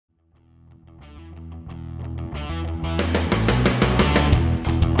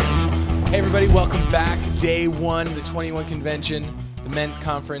everybody, welcome back. Day one of the 21 convention, the men's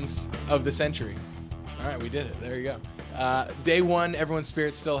conference of the century. All right, we did it. There you go. Day one, everyone's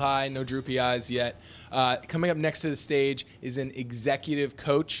spirit's still high, no droopy eyes yet. Coming up next to the stage is an executive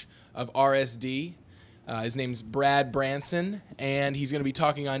coach of RSD. His name's Brad Branson, and he's going to be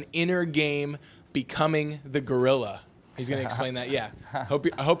talking on inner game, becoming the gorilla. He's going to explain that. Yeah. I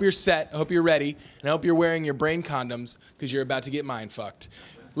hope you're set. I hope you're ready. And I hope you're wearing your brain condoms because you're about to get mind fucked.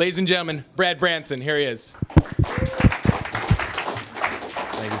 Ladies and gentlemen, Brad Branson. Here he is.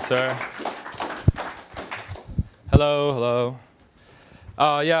 Thank you, sir. Hello.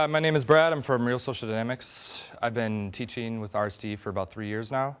 Yeah, my name is Brad. I'm from Real Social Dynamics. I've been teaching with RSD for about 3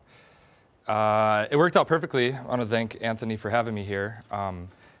 years now. It worked out perfectly. I want to thank Anthony for having me here. I'm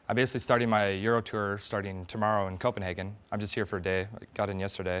basically starting my Euro tour starting tomorrow in Copenhagen. I'm just here for a day. I got in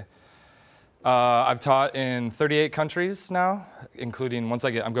yesterday. I've taught in 38 countries now, including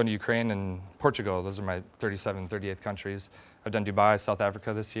I'm going to Ukraine and Portugal. Those are my 38th countries. I've done Dubai, South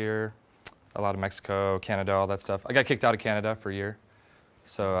Africa this year, a lot of Mexico, Canada, all that stuff. I got kicked out of Canada for a year,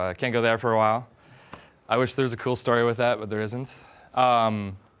 so I can't go there for a while. I wish there was a cool story with that, but there isn't.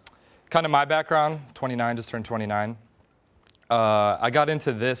 Kind of my background, 29, just turned 29. I got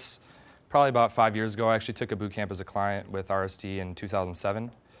into this probably about 5 years ago. I actually took a boot camp as a client with RSD in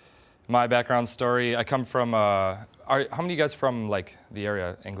 2007. My background story, I come from, how many of you guys from like the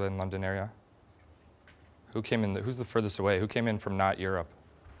area, England, London area? Who came in, who's the furthest away? Who came in from not Europe?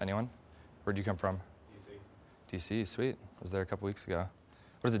 Anyone? Where'd you come from? DC. DC, sweet. I was there a couple weeks ago.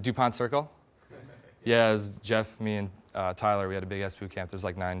 What is it, DuPont Circle? Yeah, it was Jeff, me, and Tyler. We had a big ass boot camp. There's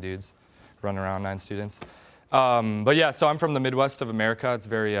like 9 dudes running around, 9 students. But yeah, so I'm from the Midwest of America. It's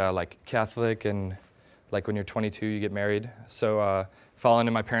very like Catholic, and like when you're 22, you get married. So following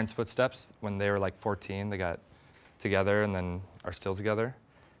in my parents' footsteps, when they were like 14, they got together and then are still together.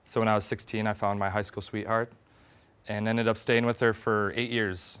 So when I was 16, I found my high school sweetheart and ended up staying with her for 8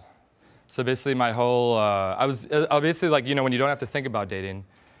 years. So basically my whole, I was basically like, you know, when you don't have to think about dating,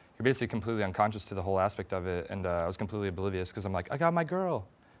 you're basically completely unconscious to the whole aspect of it. And I was completely oblivious because I'm like, I got my girl.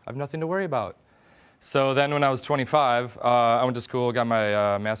 I have nothing to worry about. So then when I was 25, I went to school, got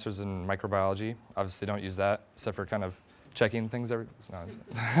my master's in microbiology. Obviously don't use that, except for kind of checking things every,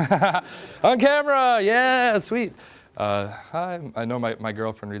 on camera, yeah, sweet. Hi, I know my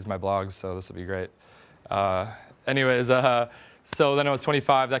girlfriend reads my blogs, so this will be great. Anyways, so then I was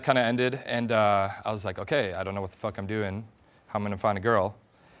 25, that kind of ended, and I was like, okay, I don't know what the fuck I'm doing, how I'm gonna find a girl.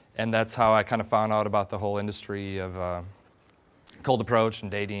 And that's how I kind of found out about the whole industry of cold approach and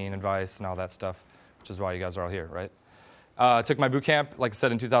dating advice and all that stuff, which is why you guys are all here, right? I took my boot camp, like I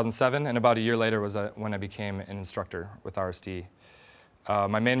said, in 2007, and about a year later was when I became an instructor with RSD.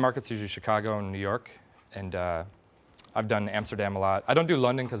 My main markets are usually Chicago and New York, and I've done Amsterdam a lot. I don't do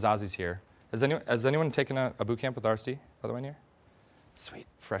London because Ozzy's here. Has anyone taken a boot camp with RSD, by the way, in here? Sweet,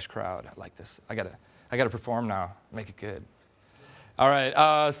 fresh crowd, I like this. I gotta perform now, make it good. All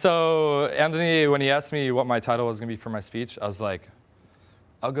right, so Anthony, when he asked me what my title was gonna be for my speech, I was like,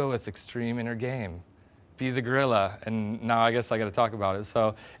 I'll go with extreme inner game. Be the gorilla, and now I guess I got to talk about it.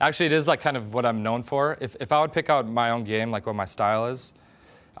 So actually it is like kind of what I'm known for. If I would pick out my own game, like what my style is,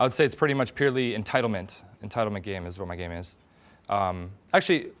 I would say it's pretty much purely entitlement. Entitlement game is what my game is.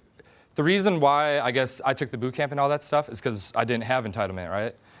 Actually, the reason why I guess I took the boot camp and all that stuff is because I didn't have entitlement,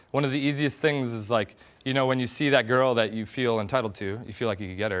 right? One of the easiest things is like, you know, when you see that girl that you feel entitled to, you feel like you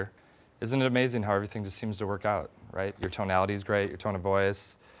could get her. Isn't it amazing how everything just seems to work out, right? Your tonality is great, your tone of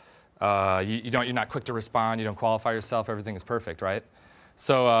voice. You're not quick to respond, you don't qualify yourself, everything is perfect, right?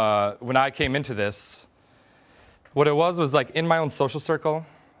 So when I came into this, what it was like in my own social circle,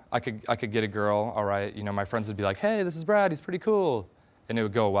 I could get a girl, all right, you know, my friends would be like, hey, this is Brad, he's pretty cool, and it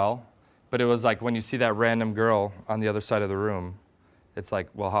would go well. But it was like when you see that random girl on the other side of the room, it's like,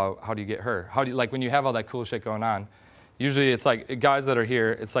 well, how do you get her? How do you, like when you have all that cool shit going on, usually it's like, guys that are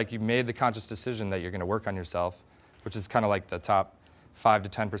here, it's like you made the conscious decision that you're gonna work on yourself, which is kind of like the top 5 to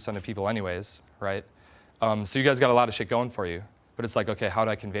 10% of people anyways, right? So you guys got a lot of shit going for you, but it's like, okay, how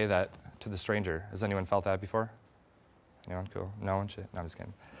do I convey that to the stranger? Has anyone felt that before? Anyone? Cool. No one? Shit. No, I'm just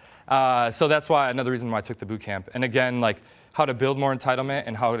kidding. So that's why, another reason why I took the boot camp. And again, like how to build more entitlement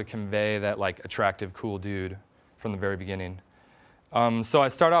and how to convey that like attractive, cool dude from the very beginning. So I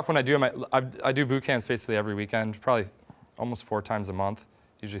start off when I do boot camps basically every weekend, probably almost 4 times a month,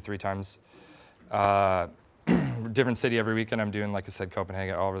 usually 3 times. Different city every weekend. I'm doing, like I said,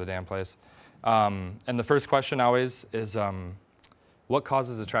 Copenhagen, all over the damn place. And the first question always is, what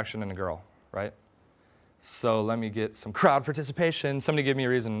causes attraction in a girl, right? So let me get some crowd participation. Somebody give me a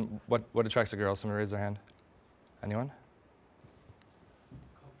reason. What attracts a girl? Somebody raise their hand. Anyone?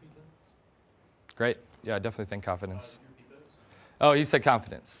 Great. Yeah, I definitely think confidence. Oh, he said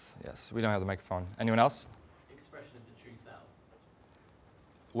confidence. Yes, we don't have the microphone. Anyone else? Expression of the true self.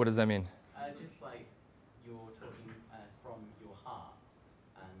 What does that mean? Just like you're talking from your heart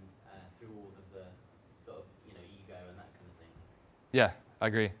and through all of the sort of, ego and that kind of thing. Yeah, I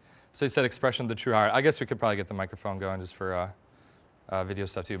agree. So he said expression of the true heart. I guess we could probably get the microphone going just for video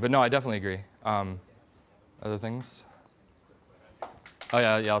stuff too. But no, I definitely agree. Other things? Oh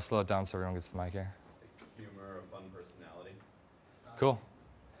yeah, I'll slow it down so everyone gets the mic here. Humor, a fun personality. Cool.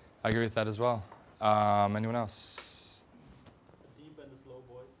 I agree with that as well. Anyone else? Deep and the slow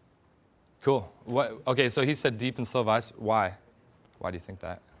voice. Cool. What? Okay, so he said deep and slow voice. Why? Why do you think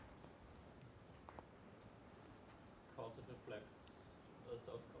that? Because it reflects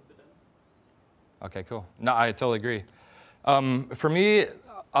self-confidence. Okay, cool. No, I totally agree. For me,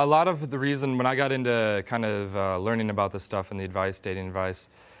 a lot of the reason when I got into kind of learning about this stuff and the advice, dating advice,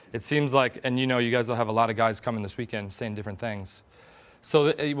 it seems like, and you guys will have a lot of guys coming this weekend saying different things.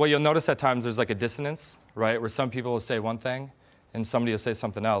 So what you'll notice at times, there's like a dissonance, right? Where some people will say one thing and somebody will say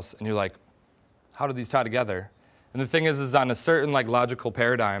something else, and you're like, how do these tie together? And the thing is on a certain like logical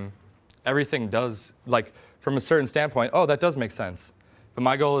paradigm, everything does, like from a certain standpoint, oh, that does make sense. But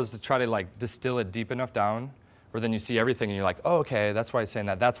my goal is to try to like distill it deep enough down where then you see everything and you're like, oh, okay, that's why he's saying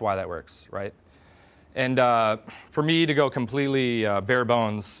that. That's why that works, right? And for me to go completely bare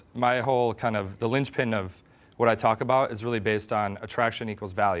bones, my whole kind of, the linchpin of what I talk about is really based on attraction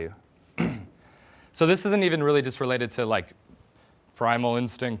equals value. So this isn't even really just related to like primal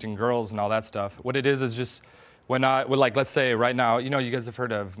instinct and girls and all that stuff. What it is just when like, let's say right now, you guys have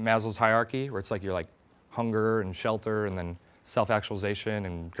heard of Maslow's hierarchy, where it's like you're like hunger and shelter and then self-actualization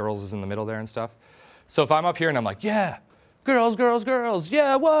and girls is in the middle there and stuff. So if I'm up here and I'm like, yeah, girls, girls, girls,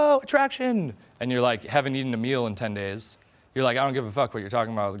 yeah, whoa, attraction. And you're like, haven't eaten a meal in 10 days. You're like, I don't give a fuck what you're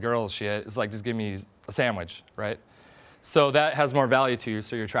talking about, the girls shit. It's like, just give me a sandwich, right? So that has more value to you,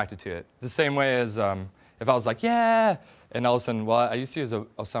 so you're attracted to it. The same way as if I was like, yeah, and all of a sudden, well, I used to use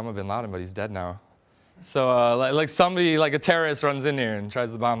Osama bin Laden, but he's dead now. So like somebody, like a terrorist runs in here and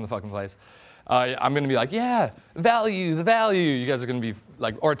tries to bomb the fucking place. I'm going to be like, yeah, value, the value. You guys are going to be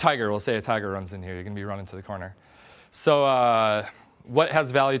like, or a tiger, we'll say a tiger runs in here. You're going to be running to the corner. So what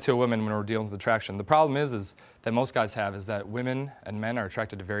has value to a woman when we're dealing with attraction? The problem is that most guys have is that women and men are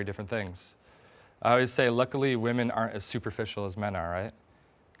attracted to very different things. I always say, luckily, women aren't as superficial as men are, right?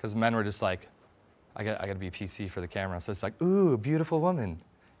 Because men were just like, I got to be PC for the camera. So it's like, ooh, beautiful woman.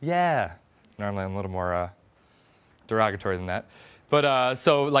 Yeah. Normally I'm a little more derogatory than that. But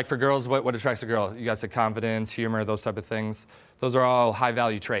so like for girls, what attracts a girl? You guys said confidence, humor, those type of things. Those are all high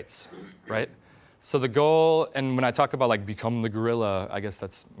value traits, right? So the goal, and when I talk about like become the gorilla, I guess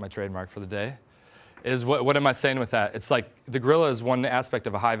that's my trademark for the day, is what am I saying with that? It's like the gorilla is one aspect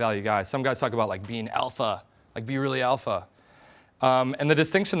of a high value guy. Some guys talk about like being alpha, like be really alpha. And the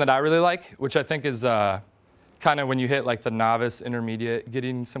distinction that I really like, which I think is kind of when you hit like the novice, intermediate,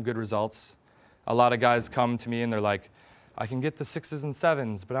 getting some good results. A lot of guys come to me and they're like, I can get the 6s and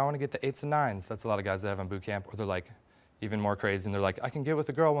 7s, but I want to get the 8s and 9s. That's a lot of guys that have on boot camp. Or they're like even more crazy, and they're like, I can get with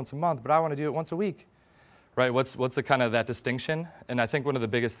a girl once a month, but I want to do it once a week. Right? What's the kind of that distinction? And I think one of the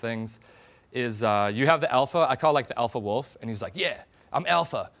biggest things is you have the alpha. I call it like the alpha wolf, and he's like, yeah, I'm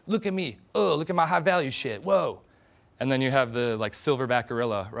alpha. Look at me. Oh, look at my high value shit. Whoa. And then you have the like silverback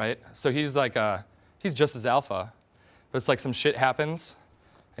gorilla, right? So he's like he's just as alpha, but it's like some shit happens,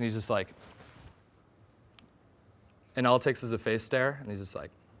 and he's just like. And all it takes is a face stare, and he's just like,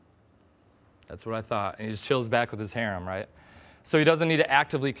 that's what I thought. And he just chills back with his harem, right? So he doesn't need to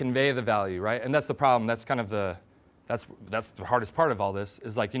actively convey the value, right? And that's the problem. That's kind of that's the hardest part of all this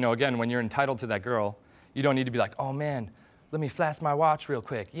is like, again, when you're entitled to that girl, you don't need to be like, oh man, let me flash my watch real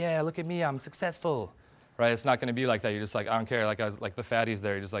quick. Yeah, look at me, I'm successful, right? It's not going to be like that. You're just like, I don't care. Like I was like the fatties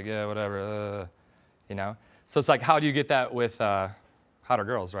there. You're just like, yeah, whatever, So it's like, how do you get that with hotter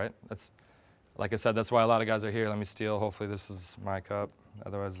girls, right? That's. Like I said, that's why a lot of guys are here. Let me steal. Hopefully this is my cup.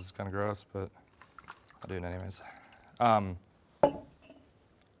 Otherwise it's kind of gross, but I'll do it anyways.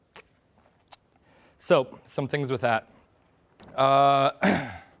 So some things with that. How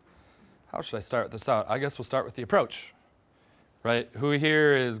should I start this out? I guess we'll start with the approach, right? Who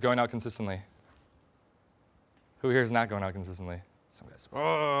here is going out consistently? Who here is not going out consistently? Some guys,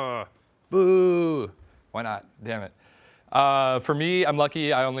 oh, boo. Why not? Damn it. For me, I'm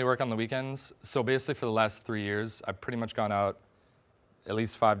lucky I only work on the weekends. So basically for the last 3 years, I've pretty much gone out at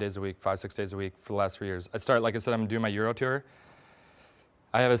least 5 days a week, 5, 6 days a week for the last 3 years. Like I said, I'm doing my Euro tour.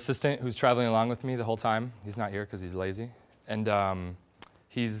 I have an assistant who's traveling along with me the whole time. He's not here because he's lazy. And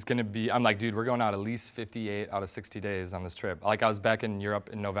he's gonna be, I'm like, dude, we're going out at least 58 out of 60 days on this trip. Like I was back in Europe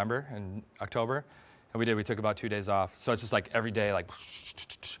in November and October, and we took about 2 days off. So it's just like every day, like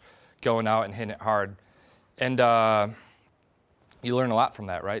going out and hitting it hard. And you learn a lot from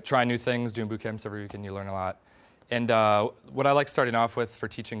that, right? Trying new things, doing boot camps every weekend, you learn a lot. And what I like starting off with for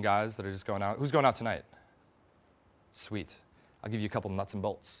teaching guys that are just going out, who's going out tonight? Sweet. I'll give you a couple nuts and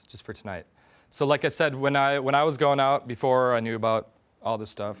bolts just for tonight. So like I said, when I was going out, before I knew about all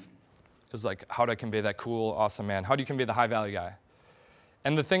this stuff, it was like, how do I convey that cool, awesome man? How do you convey the high value guy?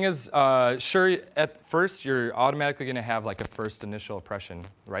 And the thing is, sure, at first, you're automatically gonna have like a first initial impression,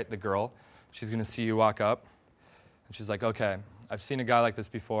 right? The girl, she's gonna see you walk up, and she's like, okay, I've seen a guy like this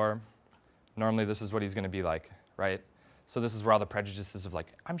before. Normally, this is what he's gonna be like, right? So this is where all the prejudices of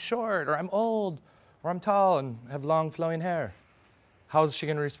like, I'm short, or I'm old, or I'm tall, and have long flowing hair. How is she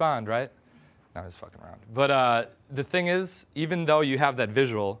gonna respond, right? No, I was fucking around. But the thing is, even though you have that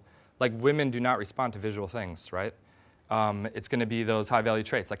visual, like women do not respond to visual things, right? It's gonna be those high value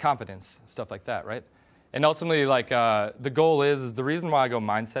traits, like confidence, stuff like that, right? And ultimately, like the goal is the reason why I go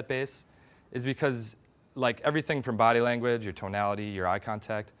mindset based is because like everything from body language, your tonality, your eye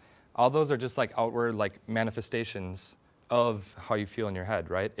contact, all those are just like outward like manifestations of how you feel in your head,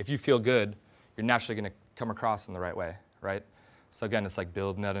 right? If you feel good, you're naturally gonna come across in the right way, right? So again, it's like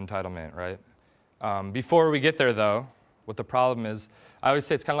building that entitlement, right? Before we get there though, what the problem is, I always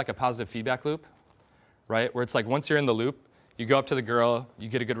say it's kind of like a positive feedback loop, right? Where it's like once you're in the loop, you go up to the girl, you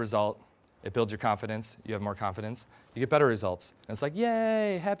get a good result, it builds your confidence, you have more confidence, you get better results. And it's like,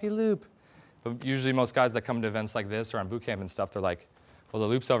 yay, happy loop. But usually most guys that come to events like this or on boot camp and stuff, they're like, well, the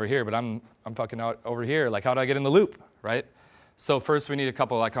loop's over here, but I'm fucking out over here. Like, how do I get in the loop, right? So first we need a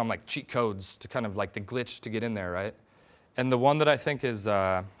couple, I call them like cheat codes to kind of like the glitch to get in there, right? And the one that I think is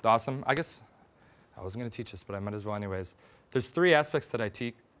awesome, I guess, I wasn't gonna teach this, but I might as well anyways. There's 3 aspects that I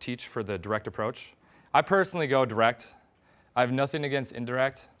teach for the direct approach. I personally go direct. I have nothing against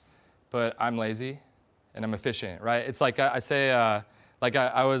indirect, but I'm lazy and I'm efficient, right? It's like I say, like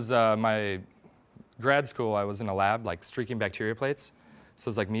I was, my grad school, I was in a lab, like streaking bacteria plates. So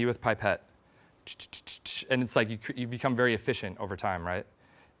it's like me with pipette. And it's like you become very efficient over time, right?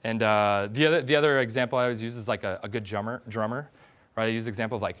 And the other example I always use is like a good drummer, right? I use the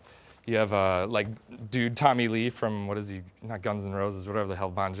example of like, you have like dude Tommy Lee from, what is he, not Guns N' Roses, whatever the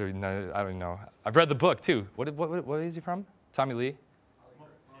hell, Bon Jovi, no, I don't even know. I've read the book too. What is he from? Tommy Lee?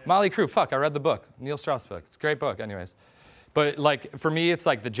 Motley Crue, fuck, I read the book. Neil Strauss book, it's a great book anyways. But like, for me, it's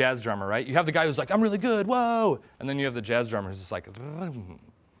like the jazz drummer, right? You have the guy who's like, I'm really good, whoa! And then you have the jazz drummer who's just like,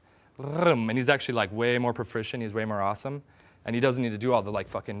 and he's actually like way more proficient, he's way more awesome, and he doesn't need to do all the like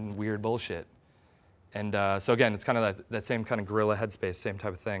fucking weird bullshit. And so again, it's kind of that same kind of gorilla headspace, same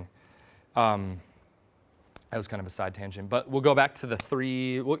type of thing. That was kind of a side tangent, but we'll go back to the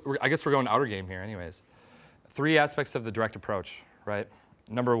 3, I guess we're going outer game here anyways. 3 aspects of the direct approach, right?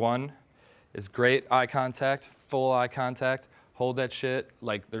 Number 1 is great eye contact, full eye contact, hold that shit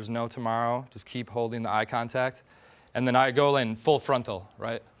like there's no tomorrow, just keep holding the eye contact. And then I go in full frontal,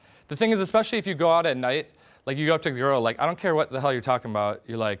 right? The thing is, especially if you go out at night, like you go up to the girl, like I don't care what the hell you're talking about,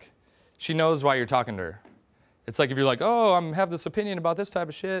 you're like, she knows why you're talking to her. It's like if you're like, oh, I have this opinion about this type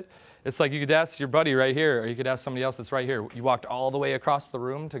of shit. It's like you could ask your buddy right here, or you could ask somebody else that's right here. You walked all the way across the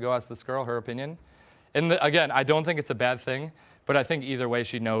room to go ask this girl her opinion. And again, I don't think it's a bad thing, but I think either way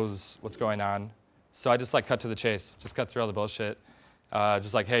she knows what's going on. So I just like cut to the chase, just cut through all the bullshit.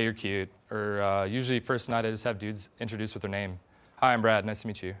 Just like, hey, you're cute. Or usually first night I just have dudes introduce with their name. Hi, I'm Brad, nice to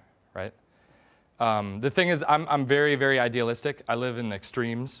meet you, right? The thing is, I'm very, very idealistic. I live in the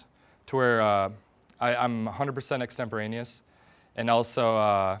extremes to where I'm 100% extemporaneous. And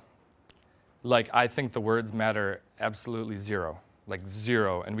also, like, I think the words matter absolutely 0, like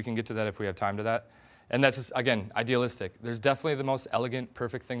 0. And we can get to that if we have time to that. And that's just, again, idealistic. There's definitely the most elegant,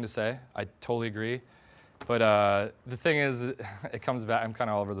 perfect thing to say. I totally agree. But the thing is, it comes back, I'm kind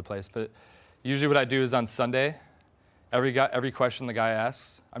of all over the place. But usually what I do is on Sunday, every question the guy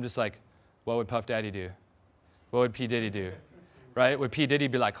asks, I'm just like, what would Puff Daddy do? What would P. Diddy do? Right? Would P. Diddy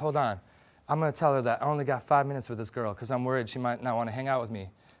be like, hold on, I'm going to tell her that I only got 5 minutes with this girl because I'm worried she might not want to hang out with me.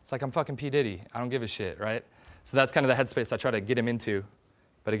 It's like, I'm fucking P. Diddy. I don't give a shit, right? So that's kind of the headspace I try to get him into.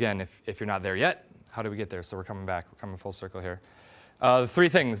 But again, if you're not there yet, how do we get there? So we're coming back. We're coming full circle here. 3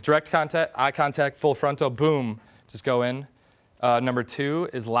 things, direct contact, eye contact, full frontal, boom, just go in. Number 2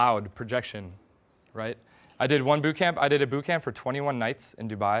 is loud, projection, right? I did a boot camp for 21 nights in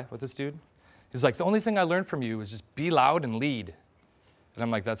Dubai with this dude. He's like, the only thing I learned from you is just be loud and lead. And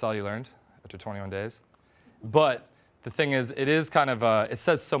I'm like, that's all you learned after 21 days? But the thing is, it is kind of, it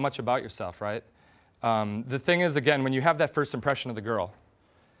says so much about yourself, right? The thing is, again, when you have that first impression of the girl,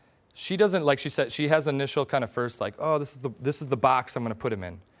 she doesn't, like she said, she has initial kind of first like, oh, this is the box I'm going to put him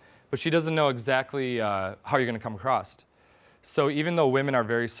in. But she doesn't know exactly how you're going to come across. So even though women are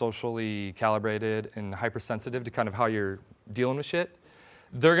very socially calibrated and hypersensitive to kind of how you're dealing with shit,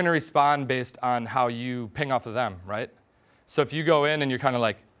 they're going to respond based on how you ping off of them, right? So if you go in and you're kind of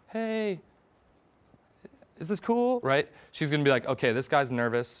like, hey, is this cool, right? She's going to be like, okay, this guy's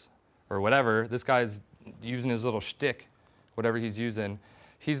nervous or whatever. This guy's using his little shtick, whatever he's using.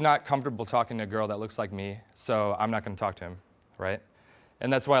 He's not comfortable talking to a girl that looks like me, so I'm not going to talk to him, right?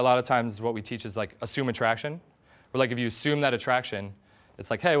 And that's why a lot of times what we teach is like assume attraction. Or like if you assume that attraction,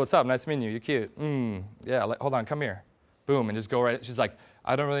 it's like, hey, what's up? Nice meeting you. You're cute. Yeah, like, hold on, come here. Boom, and just go right. She's like,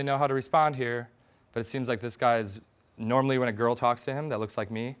 I don't really know how to respond here, but it seems like this guy's, normally when a girl talks to him that looks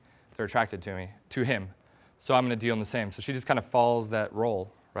like me, they're attracted to him. So I'm going to deal in the same. So she just kind of follows that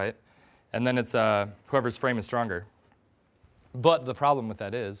role, right? And then it's whoever's frame is stronger. But the problem with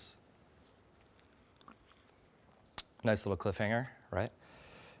that is, nice little cliffhanger, right?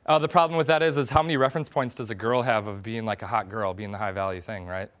 The problem with that is how many reference points does a girl have of being like a hot girl, being the high value thing,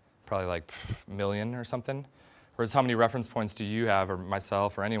 right? Probably like a million or something. Whereas how many reference points do you have, or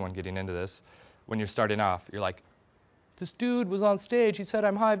myself, or anyone getting into this, when you're starting off? You're like, this dude was on stage, he said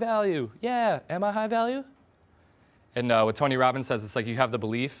I'm high value. Yeah, am I high value? And what Tony Robbins says, it's like you have the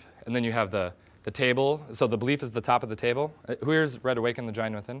belief, and then you have the table. So the belief is the top of the table. Who here's read Awaken the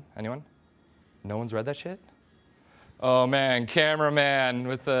Giant Within? Anyone? No one's read that shit? Oh man, cameraman's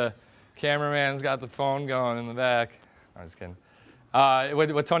got the phone going in the back. I'm just kidding.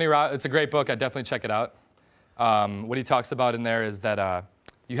 With Tony Robbins, it's a great book. I definitely check it out. What he talks about in there is that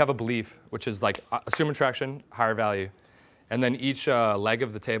you have a belief, which is like assume attraction, higher value. And then each leg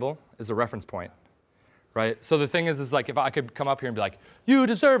of the table is a reference point, right? So the thing is like if I could come up here and be like, you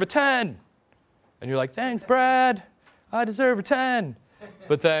deserve a 10. And you're like, thanks, Brad. I deserve a 10.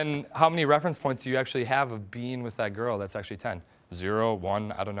 But then how many reference points do you actually have of being with that girl that's actually 10? 0,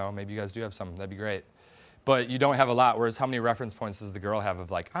 1, I don't know. Maybe you guys do have some. That'd be great. But you don't have a lot, whereas how many reference points does the girl have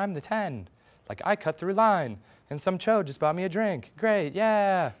of like, I'm the 10. Like, I cut through line, and some chode just bought me a drink. Great,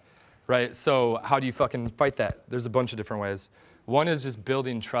 yeah. Right, so how do you fucking fight that? There's a bunch of different ways. One is just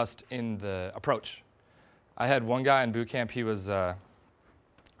building trust in the approach. I had one guy in boot camp, he was a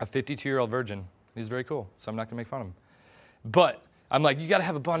 52-year-old virgin. He's very cool, so I'm not gonna make fun of him. But I'm like, you gotta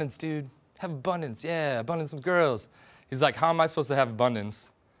have abundance, dude. Have abundance, yeah, abundance with girls. He's like, how am I supposed to have abundance?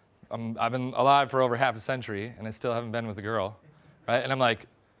 I've been alive for over half a century, and I still haven't been with a girl, right? And I'm like,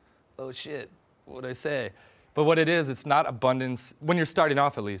 oh shit, what'd I say? But what it is, it's not abundance, when you're starting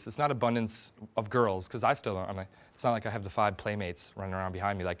off at least, it's not abundance of girls, because I still don't, I'm like, it's not like I have the 5 playmates running around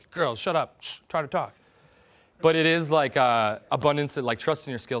behind me like, girls, shut up, shh, try to talk. But it is like abundance, that, like trust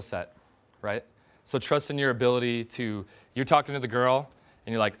in your skill set, right? So trust in your ability to, you're talking to the girl,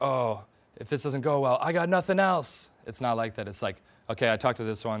 and you're like, oh, if this doesn't go well, I got nothing else. It's not like that. It's like, okay, I talked to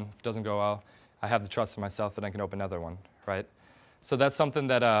this one. If it doesn't go well, I have the trust in myself that I can open another one, right? So that's something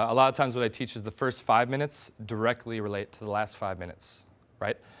that a lot of times what I teach is the first 5 minutes directly relate to the last 5 minutes,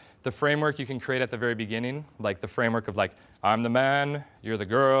 right? The framework you can create at the very beginning, like the framework of like, I'm the man, you're the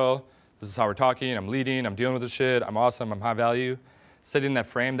girl, this is how we're talking, I'm leading, I'm dealing with this shit, I'm awesome, I'm high value. Setting that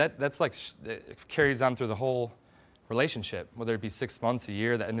frame, that's like, it carries on through the whole relationship, whether it be 6 months, a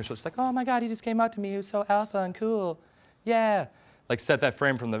year, that initial, it's like, oh my God, he just came out to me, he was so alpha and cool, yeah. Like set that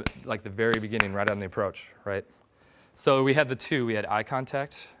frame from the very beginning, right on the approach, right? So we had the 2, we had eye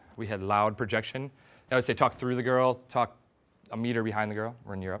contact, we had loud projection. I would say talk through the girl, talk a meter behind the girl.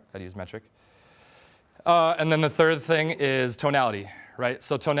 We're in Europe, I'd use metric. And then the third thing is tonality, right?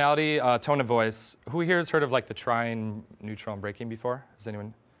 So tonality, tone of voice. Who here has heard of like the trying, neutral, and breaking before? Has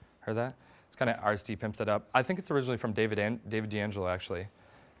anyone heard that? It's kind of RSD pimps it up. I think it's originally from David D'Angelo, actually.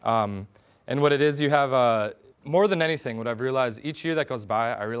 And what it is, you have, more than anything, what I've realized, each year that goes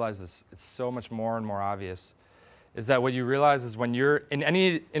by, I realize this, it's so much more and more obvious, is that what you realize is when you're in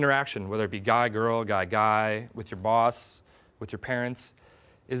any interaction, whether it be guy, girl, guy, guy, with your boss, with your parents,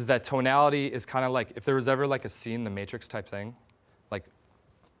 is that tonality is kind of like, if there was ever like a scene, the Matrix type thing, like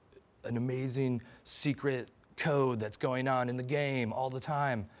an amazing secret code that's going on in the game all the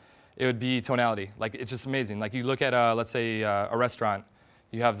time, it would be tonality. Like, it's just amazing. Like, you look at, let's say, a restaurant,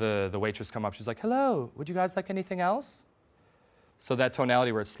 you have the waitress come up, she's like, hello, would you guys like anything else? So that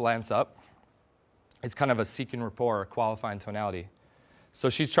tonality where it slants up, it's kind of a seeking rapport, qualifying tonality. So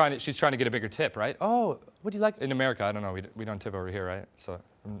she's trying to get a bigger tip, right? Oh, what do you like? In America, I don't know, we don't tip over here, right? So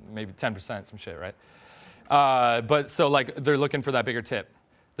maybe 10%, some shit, right? But so like, they're looking for that bigger tip.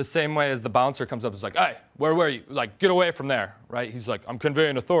 The same way as the bouncer comes up, it's like, hey, where were you? Like, get away from there, right? He's like, I'm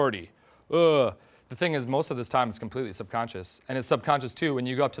conveying authority. Ugh. the thing is, most of this time it's completely subconscious. And it's subconscious too when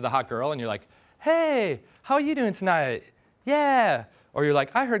you go up to the hot girl and you're like, hey, how are you doing tonight? Yeah. Or you're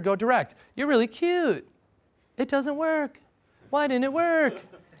like, I heard go direct. You're really cute. It doesn't work. Why didn't it work?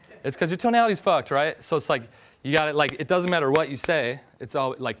 It's because your tonality's fucked, right? So it's like, you got it, like, it doesn't matter what you say. It's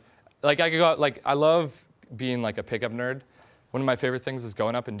all, like I could go out, like, I love being like a pickup nerd. One of my favorite things is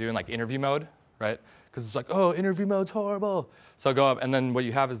going up and doing like interview mode, right? Because it's like, oh, interview mode's horrible. So I go up, and then what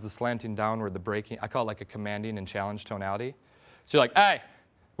you have is the slanting downward, the breaking. I call it like a commanding and challenge tonality. So you're like, hey,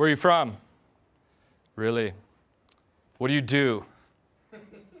 where are you from? Really? What do you do?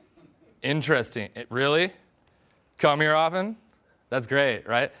 Interesting. Really? Come here often? That's great,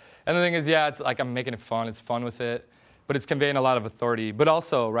 right? And the thing is, yeah, it's like I'm making it fun. It's fun with it. But it's conveying a lot of authority. But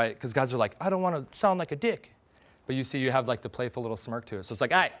also, right, because guys are like, I don't want to sound like a dick. But you see, you have like the playful little smirk to it. So it's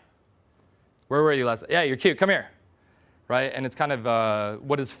like, hey, where were you last? Yeah, you're cute. Come here, right? And it's kind of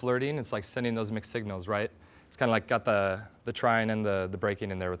what is flirting? It's like sending those mixed signals, right? It's kind of like got the trying and the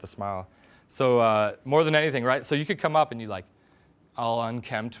breaking in there with the smile. So more than anything, right? So you could come up and you like all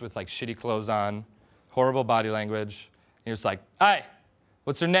unkempt with like shitty clothes on, horrible body language, and you're just like, hey,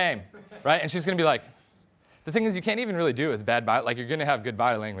 what's your name, right? And she's gonna be like, the thing is, you can't even really do it with bad body. Like you're gonna have good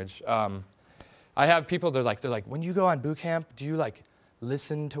body language. I have people, they're like, when you go on boot camp, do you like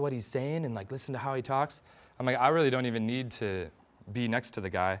listen to what he's saying and like listen to how he talks? I'm like, I really don't even need to be next to the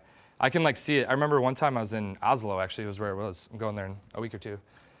guy. I can like see it. I remember one time I was in Oslo, actually, was where it was. I'm going there in a week or two.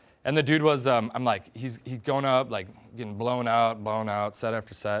 And the dude was, I'm like, he's going up, like getting blown out, set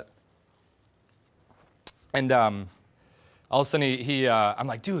after set. And all of a sudden I'm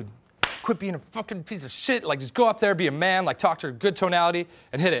like, dude, quit being a fucking piece of shit. Like, just go up there, be a man, like, talk to her, good tonality,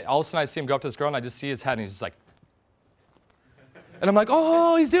 and hit it. All of a sudden, I see him go up to this girl, and I just see his head, and he's just like, and I'm like,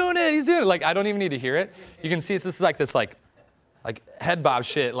 oh, he's doing it. Like, I don't even need to hear it. You can see this is like this, like head bob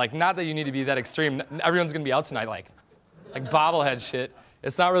shit. Like, not that you need to be that extreme. Everyone's gonna be out tonight, like bobblehead shit.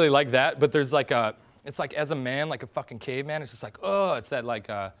 It's not really like that, but there's like it's like as a man, like a fucking caveman, it's just like, oh, it's that like,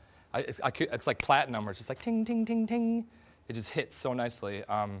 it's like platinum, where it's just like ting, ting, ting, ting. It just hits so nicely.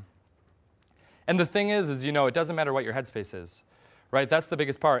 And the thing is, you know, it doesn't matter what your headspace is, right? That's the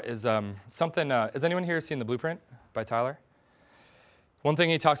biggest part, is something, has anyone here seen The Blueprint by Tyler? One thing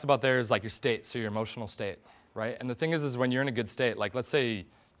he talks about there is like your state, so your emotional state, right? And the thing is when you're in a good state, like let's say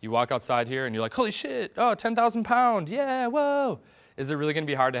you walk outside here and you're like, holy shit, oh, 10,000 pound, yeah, whoa. Is it really gonna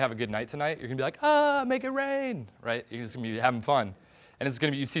be hard to have a good night tonight? You're gonna be like, ah, make it rain, right? You're just gonna be having fun. And it's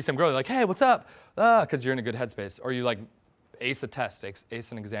gonna be, you see some girl, you're like, hey, what's up? Because you're in a good headspace. Or you like ace a test,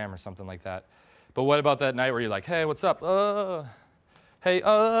 ace an exam or something like that. But what about that night where you're like, hey, what's up? Hey,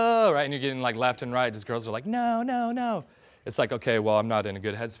 right? And you're getting like left and right. Just girls are like, no, no, no. It's like, okay, well, I'm not in a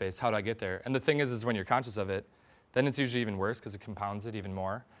good headspace. How do I get there? And the thing is when you're conscious of it, then it's usually even worse because it compounds it even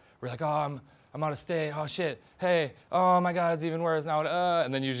more. We're like, oh, I'm out of state. Oh, shit. Hey, oh, my God, it's even worse now.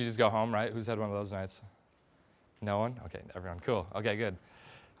 And then usually just go home, right? Who's had one of those nights? No one? Okay, everyone. Cool. Okay, good.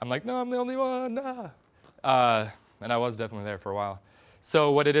 I'm like, no, I'm the only one. And I was definitely there for a while.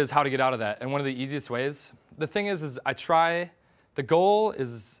 So what it is, how to get out of that. And one of the easiest ways, the thing is I try, the goal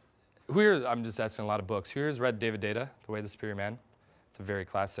is, who here, I'm just asking a lot of books. Who here has read David Data, The Way of the Superior Man? It's a very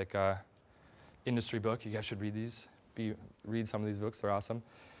classic industry book. You guys should read these. Read some of these books, they're awesome.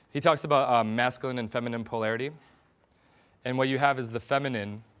 He talks about masculine and feminine polarity. And what you have is the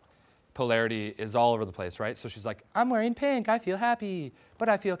feminine polarity is all over the place, right? So she's like, I'm wearing pink, I feel happy, but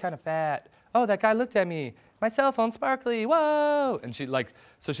I feel kind of fat. Oh, that guy looked at me. My cell phone's sparkly, whoa! And she like,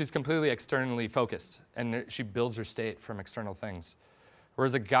 so she's completely externally focused, and she builds her state from external things.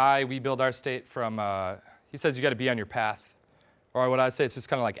 Whereas a guy, we build our state from, he says you gotta be on your path. Or what I say, it's just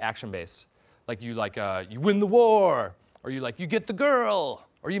kind of like action-based. Like you win the war, or you get the girl,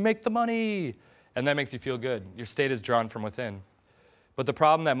 or you make the money, and that makes you feel good. Your state is drawn from within. But the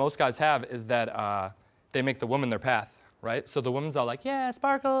problem that most guys have is that they make the woman their path. Right? So the woman's all like, yeah,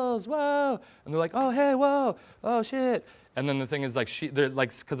 sparkles, whoa. And they're like, oh, hey, whoa, oh, shit. And then the thing is, like, they're like,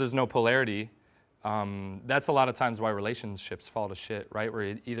 because there's no polarity, that's a lot of times why relationships fall to shit, right? Where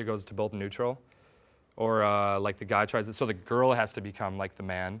it either goes to both neutral or like the guy tries it. So the girl has to become like the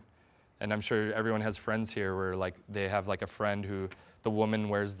man. And I'm sure everyone has friends here where like they have like a friend who the woman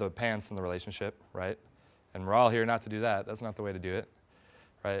wears the pants in the relationship, right? And we're all here not to do that. That's not the way to do it,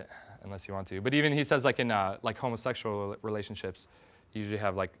 right? Unless you want to. But even he says like in like homosexual relationships, you usually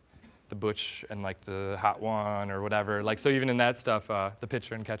have like the butch and like the hot one or whatever. Like so even in that stuff, the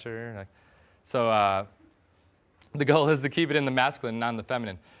pitcher and catcher. Like, so the goal is to keep it in the masculine, not in the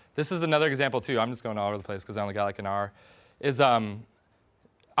feminine. This is another example too. I'm just going all over the place because I only got like an hour. Is on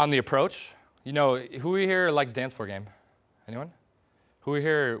the approach. You know, who here likes dance floor game? Anyone? Who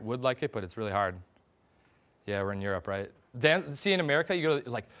here would like it, but it's really hard? Yeah, we're in Europe, right? See, in America, you go to,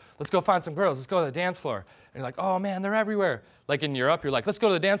 like, let's go find some girls. Let's go to the dance floor. And you're like, oh, man, they're everywhere. Like, in Europe, you're like, let's go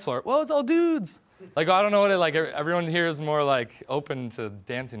to the dance floor. Well, it's all dudes. Like, I don't know what it, like, everyone here is more, like, open to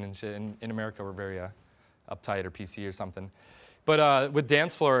dancing and shit. In America, we're very uptight or PC or something. But with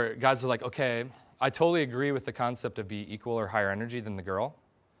dance floor, guys are like, okay, I totally agree with the concept of be equal or higher energy than the girl,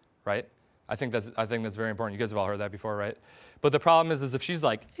 right? I think that's very important. You guys have all heard that before, right? But the problem is if she's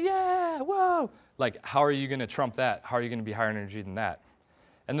like, yeah, whoa, like, how are you going to trump that? How are you going to be higher energy than that?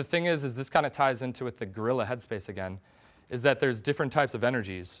 And the thing is this kind of ties into with the gorilla headspace again, is that there's different types of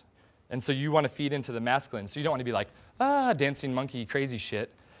energies. And so you want to feed into the masculine. So you don't want to be like, dancing monkey, crazy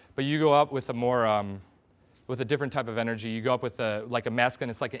shit. But you go up with a more, with a different type of energy. You go up with like a masculine,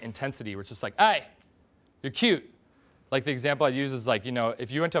 it's like an intensity where it's just like, hey, you're cute. Like the example I use is like, you know,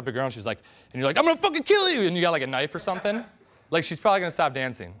 if you went up to a girl and she's like, and you're like, I'm gonna fucking kill you, and you got like a knife or something, like she's probably gonna stop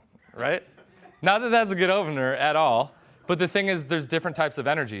dancing, right? Not that that's a good opener at all, but the thing is there's different types of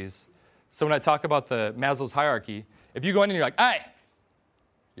energies. So when I talk about the Maslow's hierarchy, if you go in and you're like, hey,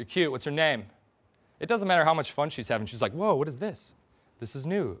 you're cute, what's your name? It doesn't matter how much fun she's having. She's like, whoa, what is this? This is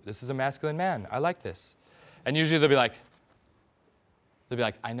new. This is a masculine man. I like this. And usually they'll be like,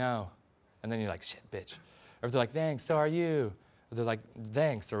 I know. And then you're like, shit, bitch. Or if they're like, thanks, so are you? Or they're like,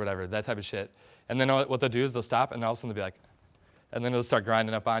 thanks, or whatever, that type of shit. And then what they'll do is they'll stop, and all of a sudden they'll be like, and then it'll start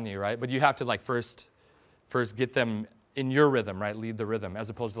grinding up on you, right? But you have to like first get them in your rhythm, right? Lead the rhythm, as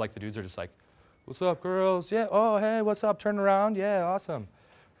opposed to like the dudes are just like, what's up, girls? Yeah, oh, hey, what's up? Turn around. Yeah, awesome.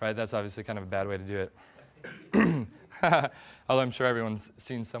 Right, that's obviously kind of a bad way to do it. Although I'm sure everyone's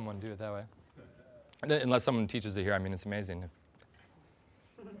seen someone do it that way. Unless someone teaches it here, I mean, it's amazing.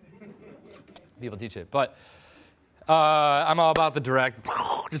 People teach it. But I'm all about the direct,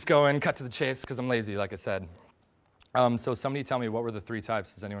 just go in, cut to the chase, because I'm lazy, like I said. So somebody tell me, what were the three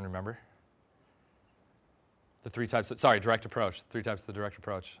types? Does anyone remember? The three types, direct approach. Three types of the direct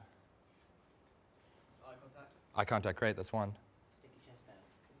approach. Eye contact. Eye contact, great, that's one. Stick your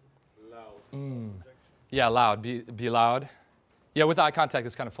chest out. Loud. Yeah, loud, be loud. Yeah, with eye contact,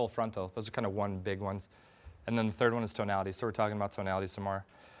 it's kind of full frontal. Those are kind of one big ones. And then the third one is tonality. So we're talking about tonality some more.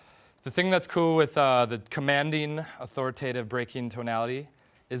 The thing that's cool with the commanding, authoritative, breaking tonality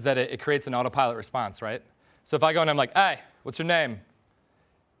is that it creates an autopilot response, right? So if I go and I'm like, hey, what's your name?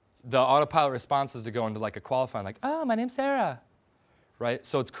 The autopilot response is to go into like a qualifying, like, oh, my name's Sarah, right?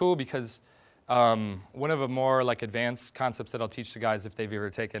 So it's cool because one of the more like advanced concepts that I'll teach to guys if they've ever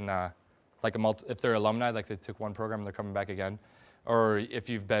taken like if they're alumni, like they took one program and they're coming back again, or if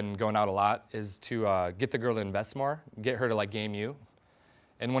you've been going out a lot, is to get the girl to invest more, get her to like game you.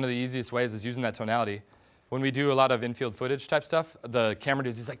 And one of the easiest ways is using that tonality. When we do a lot of infield footage type stuff, the camera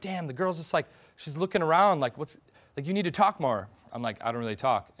dude's, he's like, damn, the girl's just like, she's looking around like, you need to talk more. I'm like, I don't really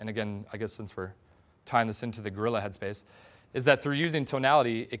talk. And again, I guess since we're tying this into the gorilla headspace, is that through using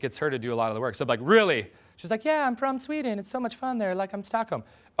tonality, it gets her to do a lot of the work. So I'm like, really? She's like, yeah, I'm from Sweden. It's so much fun there. Like, I'm Stockholm.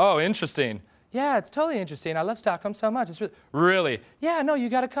 Oh, interesting. Yeah, it's totally interesting. I love Stockholm so much. It's really? Yeah, no, you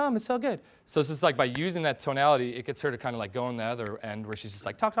got to come. It's so good. So it's just like by using that tonality, it gets her to kind of like go on the other end where she's just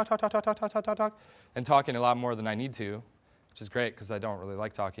like talk, and talking a lot more than I need to, which is great because I don't really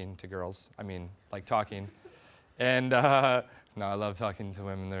like talking to girls. I mean, like talking. And no, I love talking to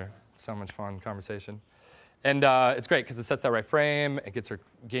women. They're so much fun conversation. And it's great because it sets that right frame. It gets her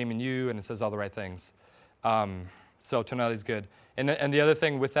gaming you, and it says all the right things. So tonality's good. And the other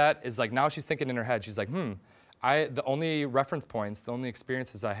thing with that is like now she's thinking in her head, she's like, the only reference points, the only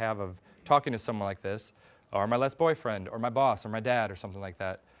experiences I have of talking to someone like this are my last boyfriend or my boss or my dad or something like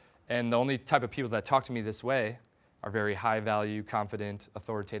that. And the only type of people that talk to me this way are very high value, confident,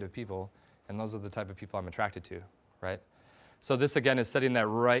 authoritative people. And those are the type of people I'm attracted to, right? So this again is setting that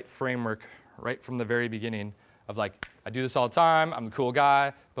right framework right from the very beginning of like, I do this all the time, I'm the cool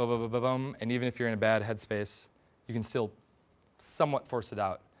guy, boom, boom, boom, boom, boom. And even if you're in a bad headspace, you can still somewhat force it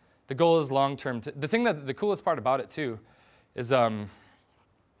out. The goal is long-term. The coolest part about it too is,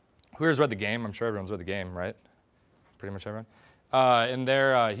 who here's read the game? I'm sure everyone's read the game, right? Pretty much everyone. And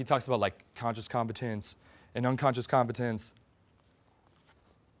there, he talks about like conscious competence and unconscious competence.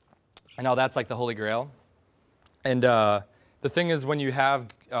 And how that's like the holy grail. And the thing is when you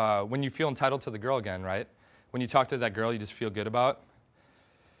feel entitled to the girl again, right? When you talk to that girl you just feel good about,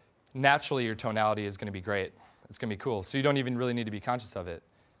 naturally your tonality is going to be great. It's going to be cool. So you don't even really need to be conscious of it.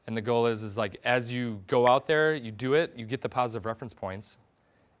 And the goal is like as you go out there, you do it, you get the positive reference points.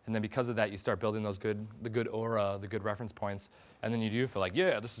 And then because of that, you start building the good aura, the good reference points. And then you do feel like,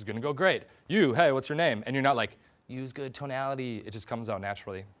 yeah, this is going to go great. You, hey, what's your name? And you're not like, use good tonality. It just comes out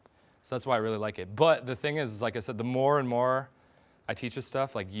naturally. So that's why I really like it. But the thing is like I said, the more and more I teach this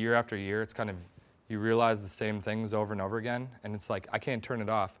stuff, like year after year, it's kind of, you realize the same things over and over again, and it's like, I can't turn it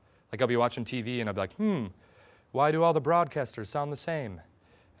off. Like, I'll be watching TV, and I'll be like, why do all the broadcasters sound the same?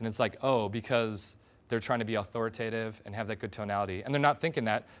 And it's like, oh, because they're trying to be authoritative and have that good tonality. And they're not thinking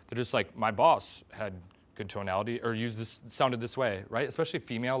that. They're just like, my boss had good tonality, or sounded this way, right? Especially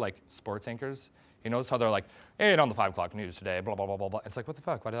female, like, sports anchors. You notice how they're like, hey, on the 5 o'clock news today, blah, blah, blah, blah, blah. It's like, what the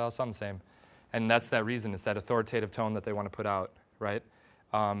fuck? Why do they all sound the same? And that's that reason. It's that authoritative tone that they want to put out, right?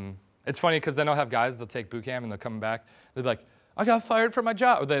 It's funny because then I'll have guys, they'll take boot camp and they'll come back. They'll be like, I got fired from my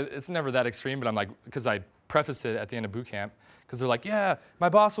job. It's never that extreme, but I'm like, because I preface it at the end of boot camp, because they're like, yeah, my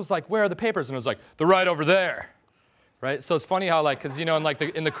boss was like, where are the papers? And I was like, they're right over there, right? So it's funny how, like, because, you know, in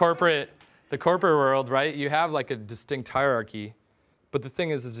the corporate world, right, you have like a distinct hierarchy, but the thing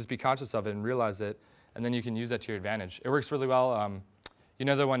is just be conscious of it and realize it, and then you can use that to your advantage. It works really well. You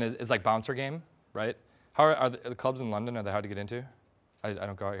know, the one is like bouncer game, right? How are the clubs in London, are they hard to get into? I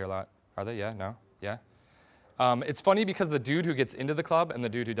don't go out here a lot. Are they? Yeah? No? Yeah? It's funny because the dude who gets into the club and the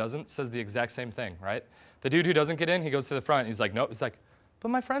dude who doesn't says the exact same thing, right? The dude who doesn't get in, he goes to the front. He's like, nope. He's like, but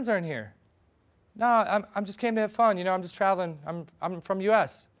my friends aren't here. No, I'm just came to have fun. You know, I'm just traveling. I'm from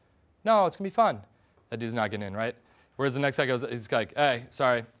U.S. No, it's going to be fun. That dude's not getting in, right? Whereas the next guy goes, he's like, hey,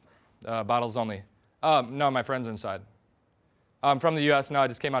 sorry, bottles only. No, my friends are inside. I'm from the U.S. No, I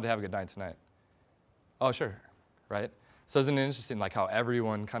just came out to have a good night tonight. Oh, sure, right? So isn't it interesting, like how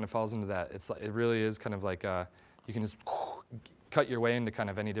everyone kind of falls into that? It's like, it really is kind of like you can just cut your way into kind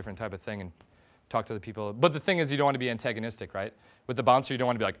of any different type of thing and talk to the people. But the thing is, you don't want to be antagonistic, right? With the bouncer, you don't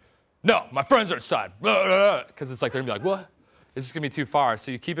want to be like, no, my friends are inside, because it's like they're gonna be like, what? It's just gonna be too far.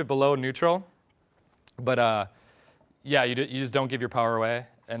 So you keep it below neutral, but yeah, you just don't give your power away,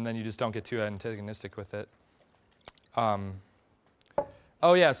 and then you just don't get too antagonistic with it.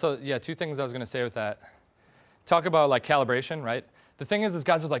 Oh yeah, so yeah, 2 things I was gonna say with that. Talk about like calibration, right? The thing is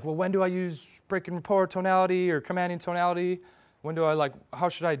guys are like, well, when do I use break and report tonality or commanding tonality? When do I like, how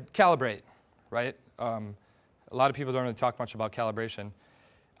should I calibrate, right? A lot of people don't really talk much about calibration.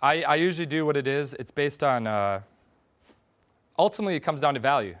 I usually do what it is. It's based on, ultimately it comes down to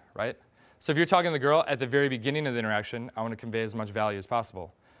value, right? So if you're talking to the girl at the very beginning of the interaction, I want to convey as much value as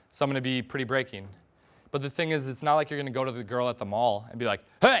possible. So I'm going to be pretty breaking. But the thing is, it's not like you're going to go to the girl at the mall and be like,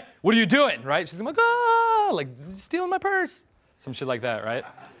 hey, what are you doing, right? She's going to be like, oh, like stealing my purse. Some shit like that, right?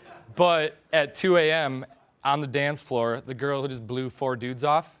 But at 2 a.m. on the dance floor, the girl who just blew 4 dudes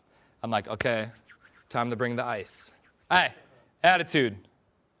off, I'm like, okay, time to bring the ice. Hey, attitude.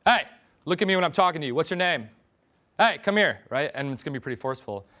 Hey, look at me when I'm talking to you. What's your name? Hey, come here, right? And it's going to be pretty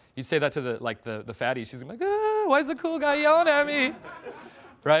forceful. You say that to the fatty, she's going to be like, ah, why is the cool guy yelling at me?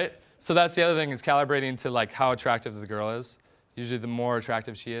 Right? So that's the other thing, is calibrating to like how attractive the girl is. Usually the more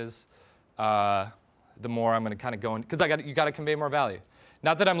attractive she is, the more I'm going to kind of go in, because you got to convey more value.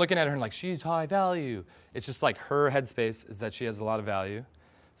 Not that I'm looking at her and like, she's high value. It's just like her headspace is that she has a lot of value.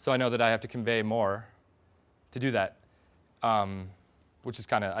 So I know that I have to convey more to do that, which is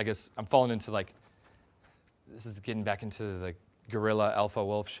kind of, I guess, I'm falling into like, this is getting back into the gorilla alpha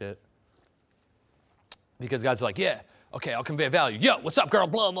wolf shit. Because guys are like, yeah, okay, I'll convey value. Yo, what's up, girl?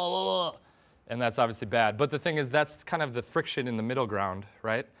 Blah, blah, blah, blah. And that's obviously bad. But the thing is, that's kind of the friction in the middle ground,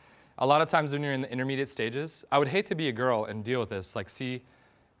 right? A lot of times when you're in the intermediate stages, I would hate to be a girl and deal with this. Like, see,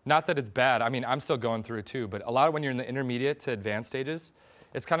 not that it's bad. I mean, I'm still going through it too. But a lot of when you're in the intermediate to advanced stages,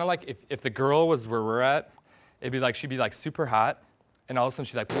 it's kind of like if the girl was where we're at, it'd be like she'd be like super hot, and all of a sudden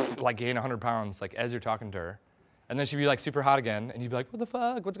she'd like gain 100 pounds like as you're talking to her. And then she'd be like super hot again, and you'd be like, what the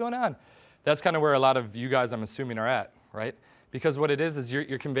fuck? What's going on? That's kind of where a lot of you guys, I'm assuming, are at, right? Because what it is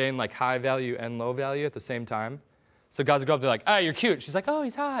you're conveying like high value and low value at the same time. So guys will go up, they're like, hey, you're cute. She's like, oh,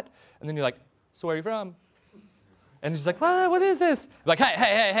 he's hot. And then you're like, so where are you from? And she's like, what is this? You're like,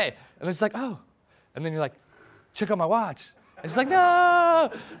 hey. And then she's like, oh. And then you're like, check out my watch. And she's like,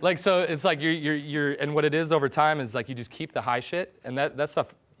 no. Like, so it's like and what it is over time is like you just keep the high shit. And that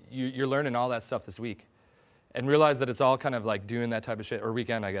stuff, you're learning all that stuff this week. And realize that it's all kind of like doing that type of shit, or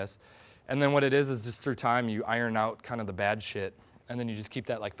weekend, I guess. And then what it is just through time, you iron out kind of the bad shit. And then you just keep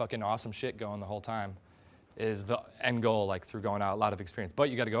that like fucking awesome shit going the whole time. Is the end goal, like through going out, a lot of experience. But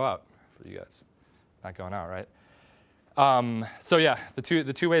you got to go out for you guys, not going out, right? So yeah, the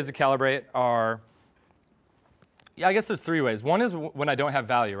two ways to calibrate are, yeah, I guess there's 3 ways. One is when I don't have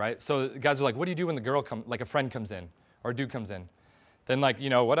value, right? So guys are like, what do you do when the girl like a friend comes in or a dude comes in? Then like, you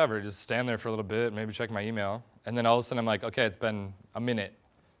know, whatever, just stand there for a little bit, maybe check my email. And then all of a sudden I'm like, okay, it's been a minute.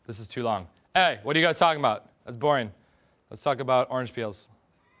 This is too long. Hey, what are you guys talking about? That's boring. Let's talk about orange peels.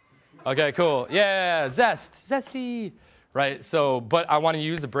 Okay, cool. Yeah, zesty, right? So, but I want to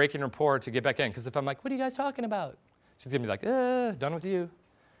use a break-in rapport to get back in, because if I'm like, what are you guys talking about? She's gonna be like, done with you,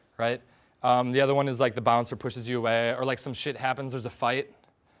 right? The other one is like the bouncer pushes you away, or like some shit happens, there's a fight.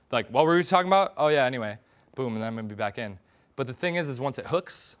 Like, what were we talking about? Oh yeah, anyway. Boom, and then I'm gonna be back in. But the thing is once it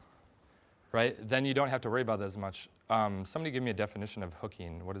hooks, right, then you don't have to worry about that as much. Somebody give me a definition of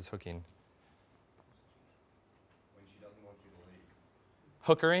hooking. What is hooking? When she doesn't want you to leave.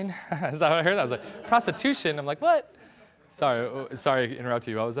 Hookering? Is that what I heard? I was like, prostitution. I'm like, what? Sorry to interrupt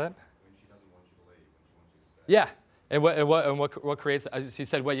you. What was that? When she doesn't want you to leave, when she wants you to stay. Yeah. And what creates, he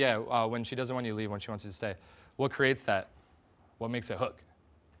said, well, yeah, when she doesn't want you to leave, when she wants you to stay. What creates that? What makes it hook?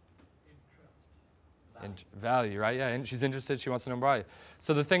 Value, right? Yeah, and she's interested, she wants to know more value.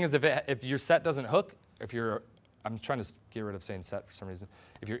 So the thing is, if your set doesn't hook, I'm trying to get rid of saying set for some reason.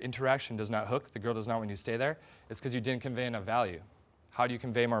 If your interaction does not hook, the girl does not want you to stay there, it's because you didn't convey enough value. How do you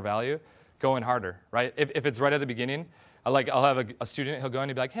convey more value? Go in harder, right? If it's right at the beginning, I'll have a student, he'll go in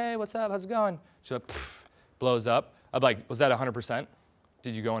and be like, hey, what's up, how's it going? She'll like, pff, blows up. I'm like, was that 100%?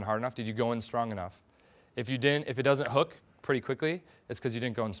 Did you go in hard enough? Did you go in strong enough? If it doesn't hook pretty quickly, it's because you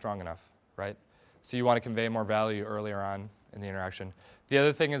didn't go in strong enough, right? So you want to convey more value earlier on in the interaction. The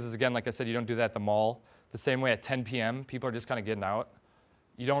other thing is again, like I said, you don't do that at the mall. The same way at 10 p.m., people are just kind of getting out.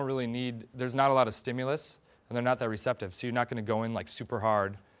 You don't really need, there's not a lot of stimulus, and they're not that receptive. So you're not going to go in like super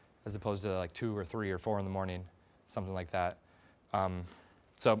hard as opposed to like 2 or 3 or 4 in the morning, something like that.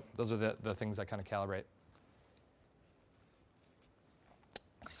 So those are the things I kind of calibrate.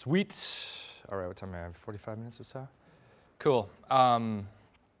 Sweet. All right, what time am I? 45 minutes or so? Cool.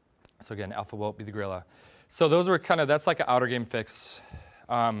 So again, alpha won't be the gorilla. So those were kind of, that's like an outer game fix.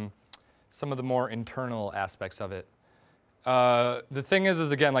 Some of the more internal aspects of it. The thing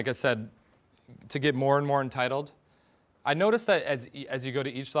is again, like I said, to get more and more entitled, I noticed that as you go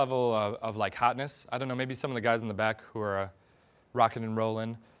to each level of like hotness, I don't know, maybe some of the guys in the back who are rocking and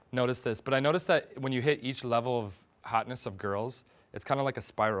rolling notice this, but I noticed that when you hit each level of hotness of girls, it's kind of like a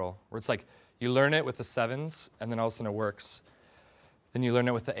spiral, where it's like you learn it with the 7s, and then all of a sudden it works. Then you learn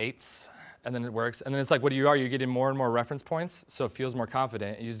it with the 8s, and then it works. And then it's like, you're getting more and more reference points, so it feels more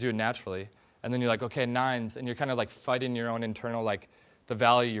confident, and you just do it naturally. And then you're like, okay, 9s, and you're kind of like fighting your own internal, like the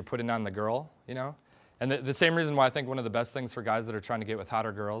value you're putting on the girl, you know? And the same reason why I think one of the best things for guys that are trying to get with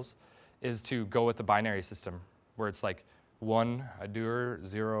hotter girls is to go with the binary system, where it's like 1, I'd do her,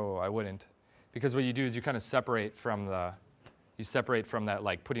 0, I wouldn't. Because what you do is you kind of separate from that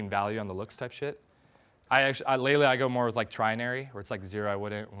like putting value on the looks type shit. Lately I go more with like trinary, where it's like 0 I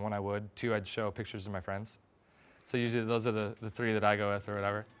wouldn't, 1 I would, 2 I'd show pictures of my friends. So usually those are the 3 that I go with or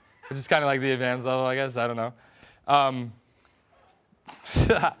whatever, which is kind of like the advanced level, I guess, I don't know.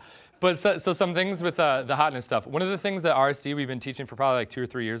 But so some things with the hotness stuff. One of the things that RSD we've been teaching for probably like 2 or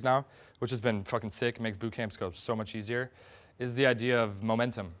 3 years now, which has been fucking sick, it makes boot camps go so much easier, is the idea of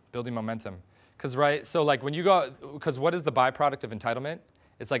momentum, building momentum. Because, right, so like when you go, because what is the byproduct of entitlement?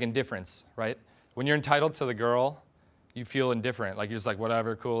 It's like indifference, right? When you're entitled to the girl, you feel indifferent. Like you're just like,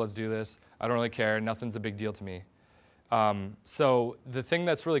 whatever, cool, let's do this. I don't really care, nothing's a big deal to me. So the thing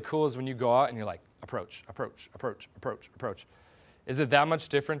that's really cool is when you go out and you're like, approach, approach, approach, approach, approach. Is it that much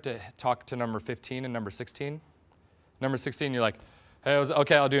different to talk to number 15 and number 16? Number 16, you're like, hey,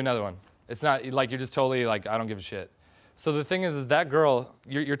 okay, I'll do another one. It's not like you're just totally like, I don't give a shit. So the thing is that girl,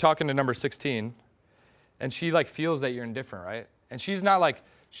 you're talking to number 16, and she like feels that you're indifferent, right? And she's not like,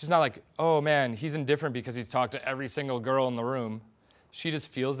 oh man, he's indifferent because he's talked to every single girl in the room. She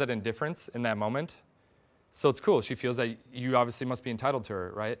just feels that indifference in that moment. So it's cool. She feels that you obviously must be entitled to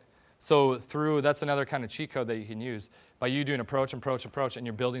her, right? So that's another kind of cheat code that you can use. By you doing approach, approach, approach, and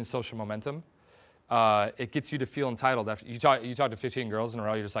you're building social momentum, it gets you to feel entitled. After you talk to 15 girls in a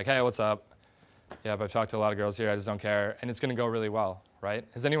row, you're just like, hey, what's up? Yeah, but I've talked to a lot of girls here, I just don't care. And it's gonna go really well, right?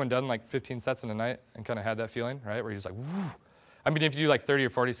 Has anyone done like 15 sets in a night and kind of had that feeling, right? Where you're just like, woo. I mean, if you do like 30 or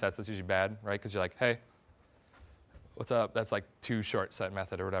 40 sets, that's usually bad, right? Because you're like, hey, what's up? That's like too short set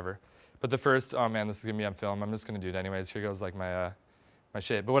method or whatever. But the first, oh man, this is gonna be on film. I'm just gonna do it anyways. Here goes like my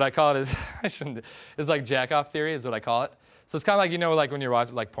shit. But what I call it is, it's like jack off theory is what I call it. So it's kind of like, you know, like when you're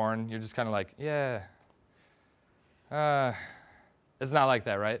watching like porn, you're just kind of like, yeah. It's not like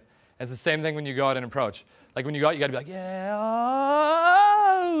that, right? It's the same thing when you go out and approach. Like when you go out, you gotta be like, yeah,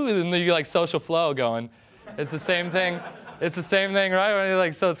 oh, and then you get like social flow going. It's the same thing. It's the same thing, right? When you're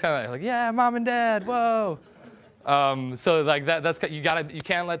like, so it's kind of like, yeah, mom and dad, whoa. So like that's you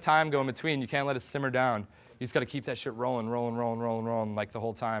can't let time go in between. You can't let it simmer down. You just got to keep that shit rolling like the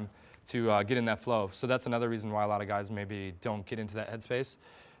whole time to get in that flow. So that's another reason why a lot of guys maybe don't get into that headspace.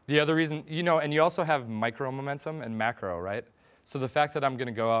 The other reason, you know, and you also have micro momentum and macro, right? So the fact that I'm going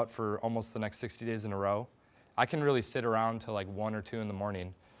to go out for almost the next 60 days in a row, I can really sit around till like 1 or 2 in the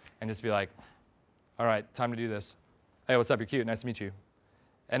morning and just be like, all right, time to do this. Hey, what's up? You're cute. Nice to meet you.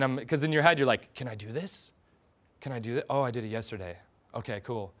 And because in your head, you're like, can I do this? Can I do that? Oh, I did it yesterday. Okay,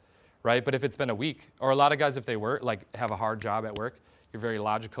 cool, right? But if it's been a week, or a lot of guys, if they work, like have a hard job at work, you're very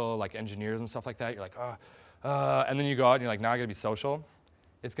logical, like engineers and stuff like that. You're like, and then you go out and you're like, now I gotta be social.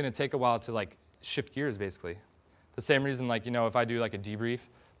 It's gonna take a while to like shift gears, basically. The same reason, like, you know, if I do like a debrief,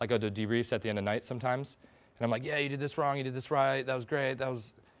 like I'll do debriefs at the end of night sometimes, and I'm like, yeah, you did this wrong, you did this right, that was great, that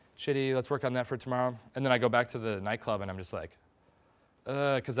was shitty, let's work on that for tomorrow. And then I go back to the nightclub and I'm just like,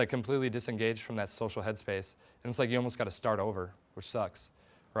 because I completely disengaged from that social headspace. And it's like you almost got to start over, which sucks,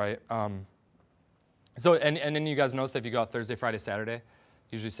 right? So, and then you guys notice that if you go out Thursday, Friday, Saturday,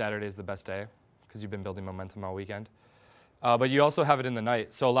 usually Saturday is the best day because you've been building momentum all weekend. But you also have it in the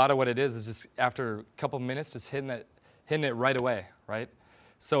night. So a lot of what it is just after a couple of minutes, just hitting it right away, right?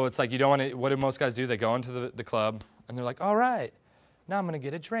 So it's like you don't want to, what do most guys do? They go into the club and they're like, all right, now I'm going to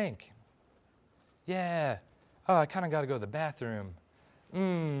get a drink. Yeah. Oh, I kind of got to go to the bathroom.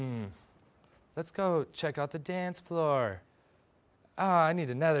 Let's go check out the dance floor. Oh, I need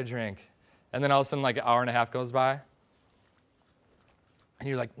another drink. And then all of a sudden, like an hour and a half goes by. And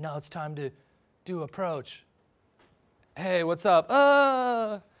you're like, no, it's time to do approach. Hey, what's up?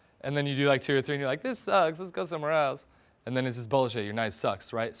 And then you do like 2 or 3 and you're like, this sucks, let's go somewhere else. And then it's just bullshit, your night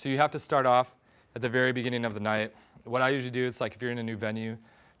sucks, right? So you have to start off at the very beginning of the night. What I usually do is like if you're in a new venue,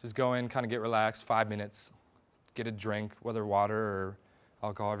 just go in, kind of get relaxed, 5 minutes, get a drink, whether water or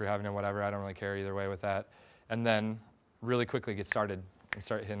alcohol if you're having it, whatever, I don't really care either way with that. And then really quickly get started and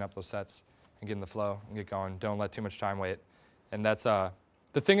start hitting up those sets and get in the flow and get going. Don't let too much time wait. And that's, the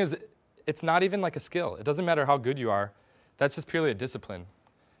thing is, it's not even like a skill. It doesn't matter how good you are. That's just purely a discipline.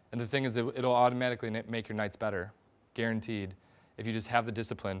 And the thing is, it'll automatically make your nights better, guaranteed, if you just have the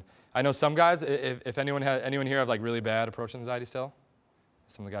discipline. I know some guys, if anyone here have like really bad approach anxiety still,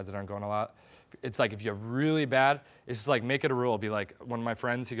 some of the guys that aren't going a lot, it's like if you have really bad, it's just like make it a rule. Be like one of my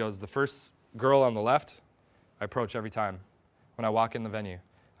friends, he goes, the first girl on the left, I approach every time when I walk in the venue.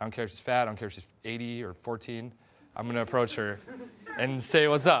 I don't care if she's fat, I don't care if she's 80 or 14, I'm gonna approach her and say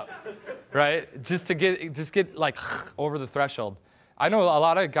what's up, right? Just get like over the threshold. I know a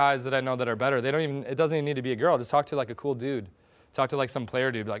lot of guys that I know that are better, it doesn't even need to be a girl, just talk to like a cool dude. Talk to like some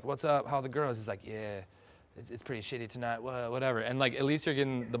player dude, be like, what's up, how are the girls? He's like, yeah, it's pretty shitty tonight, whatever. And like at least you're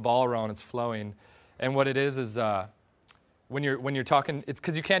getting the ball rolling, it's flowing. And what it is when you're talking, it's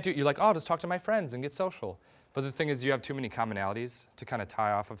because you can't do it, you're like, oh, I'll just talk to my friends and get social. But the thing is you have too many commonalities to kind of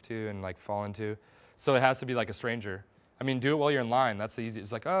tie off of to and like fall into. So it has to be like a stranger. I mean, do it while you're in line, that's the easiest.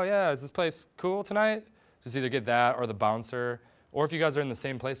 It's like, oh yeah, is this place cool tonight? Just either get that or the bouncer. Or if you guys are in the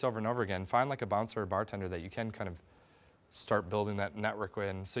same place over and over again, find like a bouncer or bartender that you can kind of start building that network with,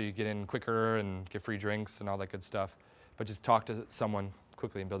 and so you get in quicker and get free drinks and all that good stuff. But just talk to someone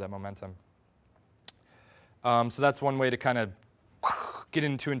quickly and build that momentum. So that's one way to kind of get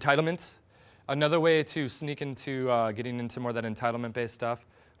into entitlement. Another way to sneak into getting into more of that entitlement-based stuff,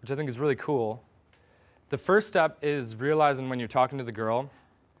 which I think is really cool. The first step is realizing when you're talking to the girl,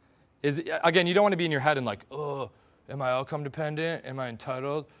 is, again, you don't want to be in your head and like, oh, am I outcome dependent? Am I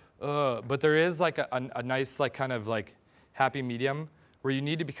entitled? But there is like a nice like kind of like happy medium where you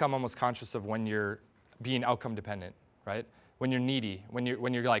need to become almost conscious of when you're being outcome dependent, right? When you're needy, when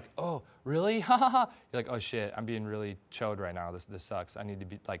you're like, oh, really? Ha ha ha. You're like, oh shit, I'm being really chode right now. This sucks. I need to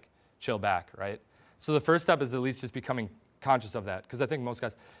be like chill back, right? So the first step is at least just becoming conscious of that, because I think most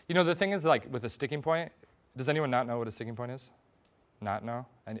guys, you know, the thing is like with a sticking point, does anyone not know what a sticking point is? Not know?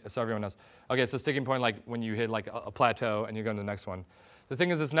 So everyone knows. Okay, so sticking point, like when you hit like a plateau and you're going to the next one. The thing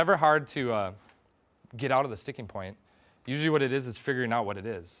is, it's never hard to get out of the sticking point. Usually what it is figuring out what it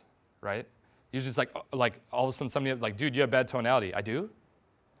is, right? Usually it's like all of a sudden somebody like, dude, you have bad tonality. I do?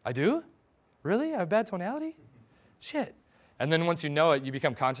 I do? Really? I have bad tonality? Shit. And then once you know it, you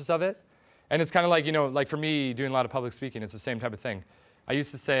become conscious of it. And it's kind of like, you know, like for me doing a lot of public speaking, it's the same type of thing. I used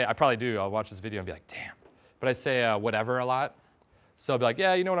to say, I probably do, I'll watch this video and be like, damn. But I say whatever a lot. So I'll be like,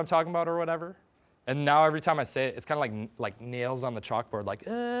 yeah, you know what I'm talking about or whatever. And now every time I say it, it's kind of like nails on the chalkboard, like,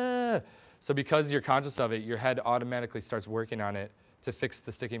 So because you're conscious of it, your head automatically starts working on it to fix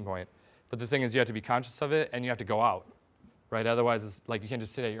the sticking point. But the thing is you have to be conscious of it and you have to go out, right? Otherwise, it's like you can't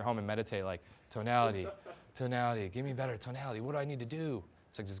just sit at your home and meditate like, tonality, tonality, give me better tonality. What do I need to do?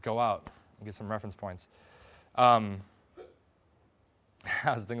 It's like just go out and get some reference points. I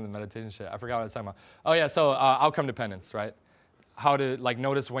was thinking of the meditation shit. I forgot what I was talking about. Oh yeah, so outcome dependence, right? How to like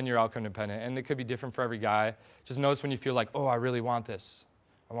notice when you're outcome dependent. And it could be different for every guy. Just notice when you feel like, oh, I really want this.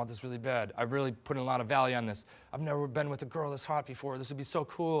 I want this really bad. I really put in a lot of value on this. I've never been with a girl this hot before. This would be so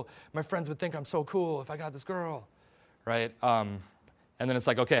cool. My friends would think I'm so cool if I got this girl, right? And then it's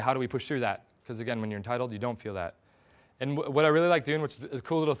like, okay, how do we push through that? Because again, when you're entitled, you don't feel that. And what I really like doing, which is a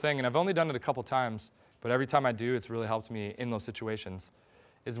cool little thing, and I've only done it a couple times, but every time I do, it's really helped me in those situations,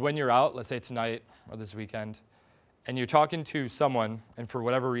 is when you're out, let's say tonight or this weekend, and you're talking to someone, and for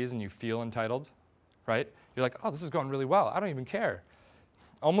whatever reason you feel entitled, right? You're like, oh, this is going really well. I don't even care.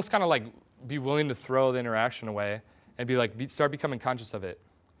 Almost kind of like be willing to throw the interaction away and be like, start becoming conscious of it.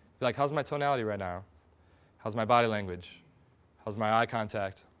 Be like, how's my tonality right now? How's my body language? How's my eye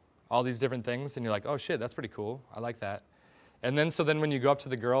contact? All these different things, and you're like, oh shit, that's pretty cool. I like that. And then so then when you go up to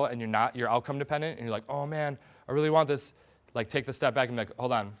the girl and you're outcome dependent, and you're like, oh man, I really want this, like take the step back and be like,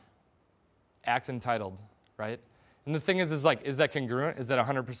 hold on, act entitled, right? And the thing is like, is that congruent? Is that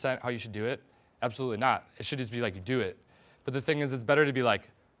 100% how you should do it? Absolutely not. It should just be like you do it. But the thing is, it's better to be like,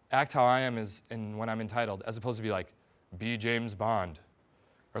 act how I am when I'm entitled, as opposed to be like, be James Bond,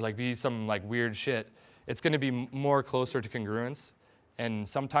 or like be some like weird shit. It's gonna be more closer to congruence, and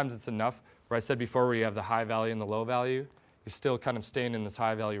sometimes it's enough, where I said before, where you have the high value and the low value, you're still kind of staying in this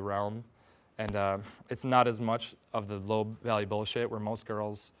high value realm, and it's not as much of the low value bullshit, where most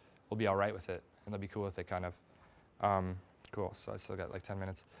girls will be all right with it, and they'll be cool with it, kind of. Cool, so I still got like 10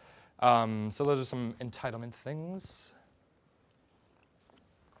 minutes. So those are some entitlement things.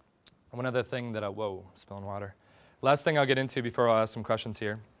 One other thing that whoa, spilling water. Last thing I'll get into before I'll ask some questions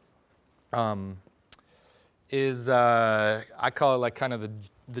here is I call it like kind of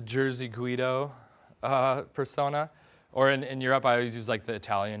the Jersey Guido persona. Or in Europe, I always use like the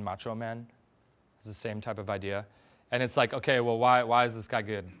Italian macho man. It's the same type of idea. And it's like, okay, well, why is this guy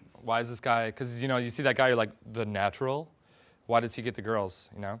good? Why is this guy, because you see that guy, you're like, the natural? Why does he get the girls,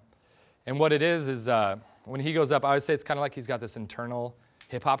 And what it is when he goes up, I always say it's kind of like he's got this internal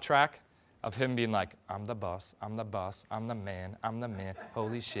hip-hop track of him being like, I'm the boss, I'm the boss, I'm the man,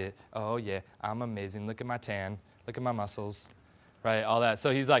 holy shit, oh yeah, I'm amazing, look at my tan, look at my muscles, right, all that.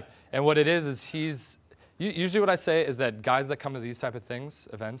 So he's like, and what it is he's, usually what I say is that guys that come to these type of things,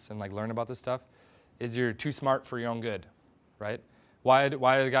 events, and like learn about this stuff, is you're too smart for your own good, right? Why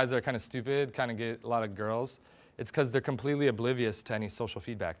are the guys that are kind of stupid kind of get a lot of girls? It's because they're completely oblivious to any social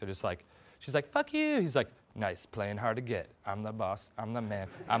feedback. They're just like, she's like, fuck you. He's like, nice, playing hard to get. I'm the boss, I'm the man,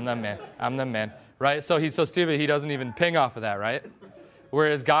 I'm the man, I'm the man, right? So he's so stupid, he doesn't even ping off of that, right?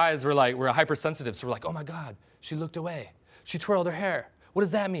 Whereas guys, we're hypersensitive, so we're like, oh my God, she looked away. She twirled her hair. What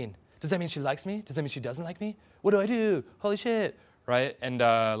does that mean? Does that mean she likes me? Does that mean she doesn't like me? What do I do? Holy shit, right? And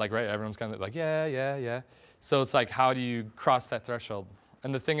right, everyone's kind of like, yeah. So it's like, how do you cross that threshold?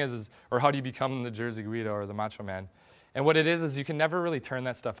 And the thing is or how do you become the Jersey Guido or the macho man? And what it is you can never really turn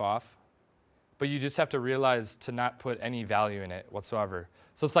that stuff off, but you just have to realize to not put any value in it whatsoever.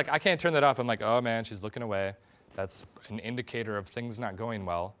 So it's like, I can't turn that off. I'm like, oh man, she's looking away. That's an indicator of things not going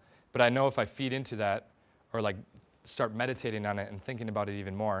well. But I know if I feed into that or like start meditating on it and thinking about it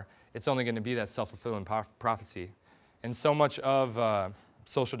even more, it's only going to be that self-fulfilling prophecy. And so much of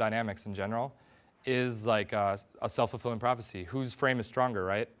social dynamics in general is like a self-fulfilling prophecy. Whose frame is stronger,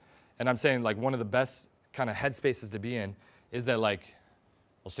 right? And I'm saying like one of the best kind of headspaces to be in is that like,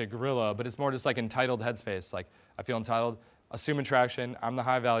 I'll say gorilla, but it's more just like entitled headspace. Like I feel entitled, assume attraction, I'm the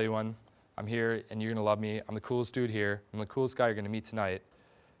high value one, I'm here and you're gonna love me, I'm the coolest dude here, I'm the coolest guy you're gonna meet tonight,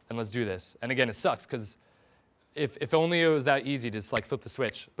 and let's do this. And again, it sucks because if only it was that easy to just like flip the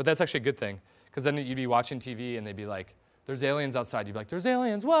switch, but that's actually a good thing, because then you'd be watching TV and they'd be like, there's aliens outside. You'd be like, there's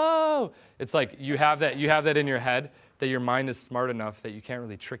aliens, whoa! It's like you have that in your head, that your mind is smart enough that you can't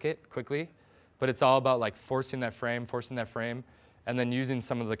really trick it quickly, but it's all about like forcing that frame, and then using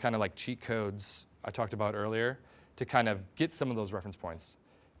some of the kind of like cheat codes I talked about earlier to kind of get some of those reference points.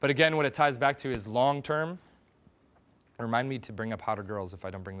 But again, what it ties back to is long term. Remind me to bring up hotter girls if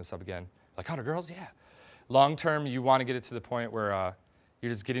I don't bring this up again. Like hotter girls, yeah. Long term, you want to get it to the point where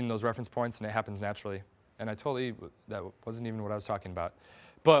you're just getting those reference points and it happens naturally. And that wasn't even what I was talking about.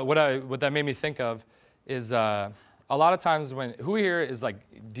 But what that made me think of is a lot of times who here is like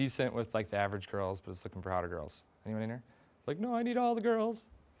decent with like the average girls, but is looking for hotter girls? Anyone in here? Like, no, I need all the girls.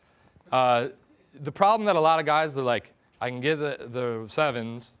 The problem that a lot of guys, they're like, I can get the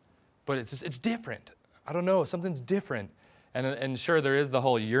sevens, but it's different. I don't know, something's different. And sure, there is the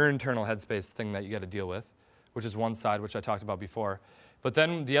whole your internal headspace thing that you got to deal with, which is one side, which I talked about before. But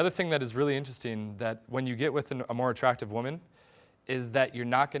then the other thing that is really interesting, that when you get with a more attractive woman, is that you're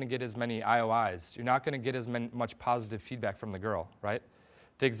not going to get as many IOIs. You're not going to get as much positive feedback from the girl, right?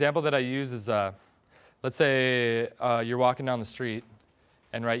 The example that I use is, let's say you're walking down the street,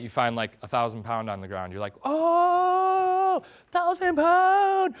 and right, you find like 1,000 pound on the ground. You're like, oh, 1,000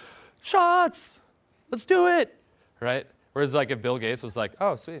 pound shots, let's do it, right? Whereas like if Bill Gates was like,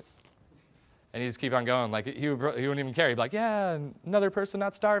 oh, sweet. And he just keep on going. Like he wouldn't even care. He'd be like, yeah, another person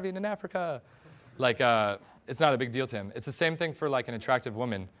not starving in Africa. Like It's not a big deal to him. It's the same thing for like an attractive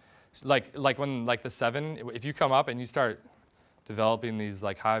woman. Like when like the 7, if you come up and you start developing these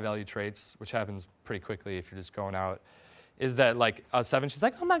like high value traits, which happens pretty quickly if you're just going out, is that like a 7, she's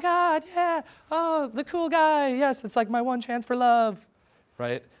like, oh my God, yeah, oh, the cool guy, yes, it's like my one chance for love,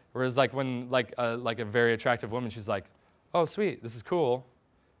 right? Whereas like when like a very attractive woman, she's like, oh sweet, this is cool.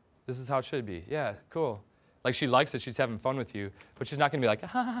 This is how it should be. Yeah, cool. Like she likes it, she's having fun with you, but she's not gonna be like,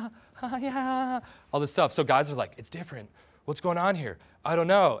 yeah, all this stuff. So guys are like, it's different. What's going on here? I don't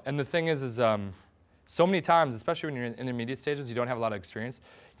know. And the thing is so many times, especially when you're in intermediate stages, you don't have a lot of experience.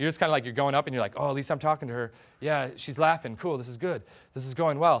 You're just kind of like, you're going up and you're like, oh, at least I'm talking to her. Yeah, she's laughing. Cool, this is good. This is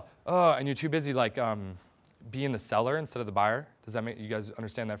going well. Oh, and you're too busy like being the seller instead of the buyer. Does that make you guys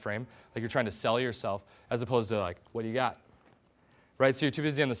understand that frame? Like you're trying to sell yourself as opposed to like, what do you got? Right, so you're too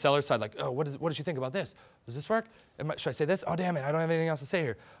busy on the seller side, like, oh, what does she think about this? Does this work? Should I say this? Oh, damn it, I don't have anything else to say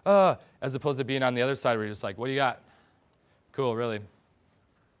here. As opposed to being on the other side where you're just like, what do you got? Cool, really.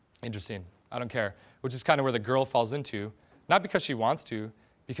 Interesting, I don't care. Which is kind of where the girl falls into, not because she wants to,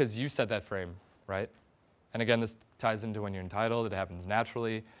 because you set that frame, right? And again, this ties into when you're entitled, it happens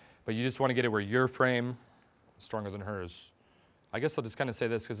naturally, but you just want to get it where your frame is stronger than hers. I guess I'll just kind of say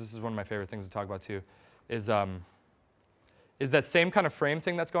this, because this is one of my favorite things to talk about too, is that same kind of frame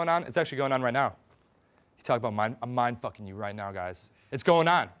thing that's going on, it's actually going on right now. You talk about I'm mind fucking you right now, guys. It's going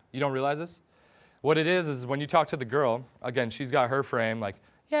on. You don't realize this? What it is when you talk to the girl, again, she's got her frame, like,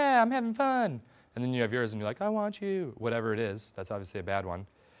 yeah, I'm having fun. And then you have yours and you're like, I want you. Whatever it is, that's obviously a bad one.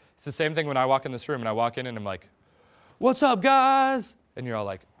 It's the same thing when I walk in this room and I walk in and I'm like, what's up, guys? And you're all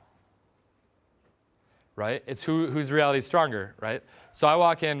like, right? It's whose reality is stronger, right? So I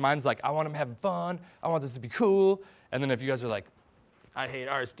walk in, mine's like, I want him having fun. I want this to be cool. And then if you guys are like, I hate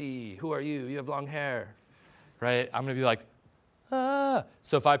RSD, who are you? You have long hair, right? I'm gonna be like, ah.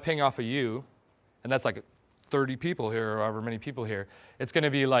 So if I ping off of you, and that's like 30 people here or however many people here, it's gonna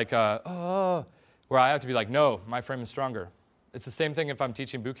be like, oh, where I have to be like, no, my frame is stronger. It's the same thing if I'm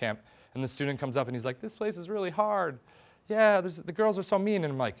teaching boot camp and the student comes up and he's like, this place is really hard. Yeah, the girls are so mean.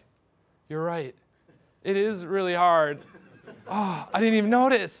 And I'm like, you're right. It is really hard. Oh, I didn't even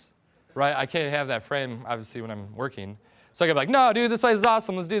notice. Right? I can't have that frame, obviously, when I'm working. So I can be like, no, dude, this place is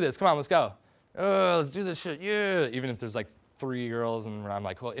awesome. Let's do this. Come on, let's go. Let's do this shit. Yeah. Even if there's like 3 girls and I'm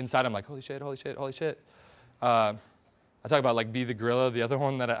like, inside I'm like, holy shit, holy shit, holy shit. I talk about like be the gorilla. The other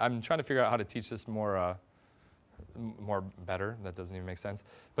one that I'm trying to figure out how to teach this more better. That doesn't even make sense.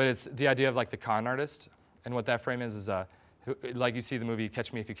 But it's the idea of like the con artist. And what that frame is like you see the movie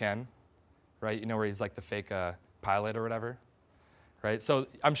Catch Me If You Can, right? You know where he's like the fake pilot or whatever. Right? So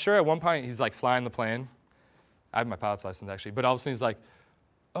I'm sure at one point he's like flying the plane. I have my pilot's license actually, but all of a sudden he's like,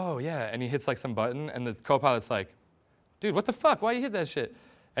 oh yeah, and he hits like some button and the co-pilot's like, dude, what the fuck? Why you hit that shit?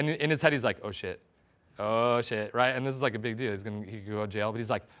 And in his head he's like, oh shit, right? And this is like a big deal. He could go to jail, but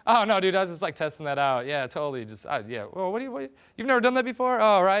he's like, oh no, dude, I was just like testing that out. Yeah, totally, just yeah. Well, you've never done that before?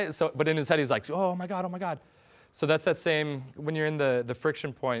 Oh, right. So, but in his head he's like, oh my god, oh my god. So that's that same when you're in the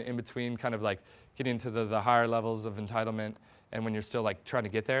friction point in between, kind of like getting to the higher levels of entitlement. And when you're still like trying to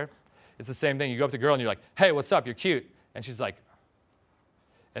get there, it's the same thing. You go up to a girl and you're like, hey, what's up? You're cute. And she's like,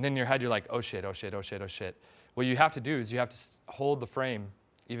 and in your head you're like, oh shit, oh shit, oh shit, oh shit. What you have to do is you have to hold the frame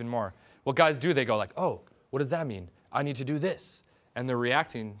even more. What guys do, they go like, oh, what does that mean? I need to do this. And they're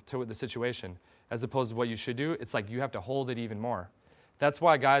reacting to the situation. As opposed to what you should do, it's like you have to hold it even more. That's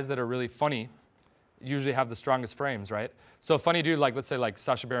why guys that are really funny usually have the strongest frames, right? So a funny dude, like let's say like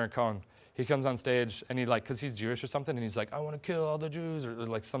Sacha Baron Cohen, he comes on stage and he like, cause he's Jewish or something, and he's like, I want to kill all the Jews, or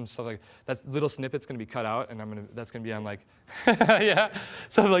like some stuff like that. Little snippet's gonna be cut out, and that's gonna be on like, yeah.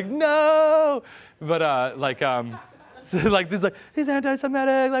 So I'm like, no, but so like this like he's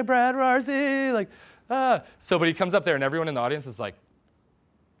anti-Semitic, like Brad Rarsey, like So, but he comes up there, and everyone in the audience is like,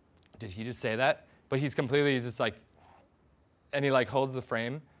 did he just say that? But he's just like, and he like holds the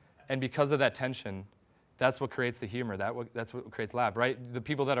frame, and because of that tension, that's what creates the humor. That's what creates laugh, right? The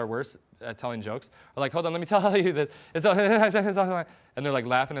people that are worse at telling jokes are like, hold on, let me tell you that. And they're like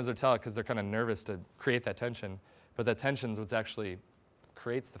laughing as they tell it because they're kind of nervous to create that tension. But that tension's what actually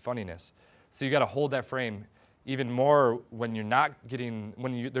creates the funniness. So you got to hold that frame even more when you're not getting,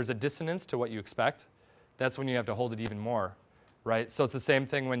 there's a dissonance to what you expect. That's when you have to hold it even more, right? So it's the same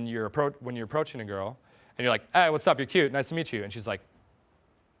thing when you're approaching a girl and you're like, hey, what's up? You're cute. Nice to meet you. And she's like,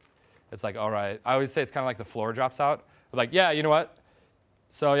 it's like, all right. I always say it's kind of like the floor drops out. I'm like, yeah, you know what?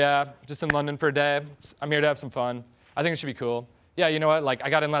 So yeah, just in London for a day. I'm here to have some fun. I think it should be cool. Yeah, you know what? Like, I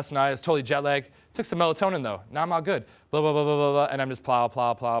got in last night. I was totally jet lagged. Took some melatonin though. Now I'm all good. Blah, blah, blah, blah, blah, blah. And I'm just plow,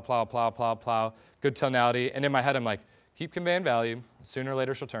 plow, plow, plow, plow, plow, plow. Good tonality. And in my head, I'm like, keep conveying value. Sooner or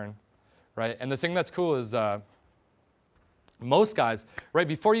later she'll turn, right? And the thing that's cool is most guys, right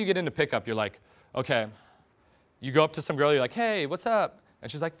before you get into pickup, you're like, okay, you go up to some girl, you're like, hey, what's up?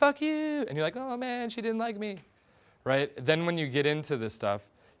 And she's like, fuck you. And you're like, oh man, she didn't like me, right? Then when you get into this stuff,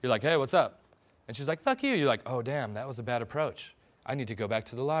 you're like, hey, what's up? And she's like, fuck you. You're like, oh damn, that was a bad approach. I need to go back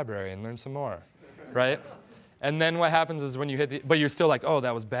to the library and learn some more, right? And then what happens is when you hit the, but you're still like, oh,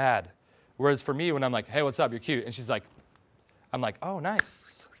 that was bad. Whereas for me, when I'm like, hey, what's up? You're cute. And she's like, I'm like, oh,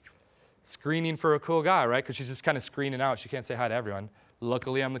 nice. Screening for a cool guy, right? Because she's just kind of screening out. She can't say hi to everyone.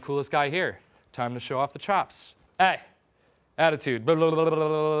 Luckily, I'm the coolest guy here. Time to show off the chops. Hey, attitude, blah, blah, blah, blah,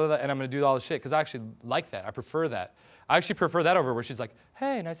 blah, blah, and I'm going to do all this shit because I actually like that. I prefer that. I actually prefer that over where she's like,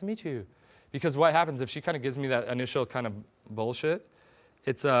 hey, nice to meet you. Because what happens if she kind of gives me that initial kind of bullshit,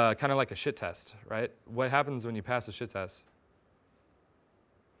 it's kind of like a shit test, right? What happens when you pass a shit test?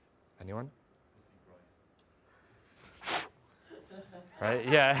 Anyone? Right?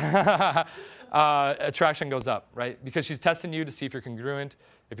 Yeah. Attraction goes up, right? Because she's testing you to see if you're congruent,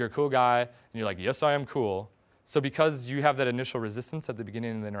 if you're a cool guy, and you're like, yes, I am cool. So because you have that initial resistance at the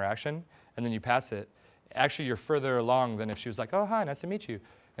beginning of the interaction, and then you pass it, actually you're further along than if she was like, oh, hi, nice to meet you.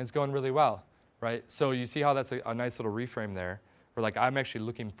 And it's going really well, right? So you see how that's a nice little reframe there, where like I'm actually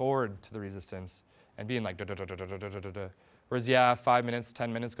looking forward to the resistance and being like, da, da, da, da, da, da, da, da. Whereas, yeah, 5 minutes,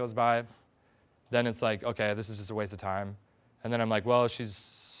 10 minutes goes by, then it's like, okay, this is just a waste of time. And then I'm like, well,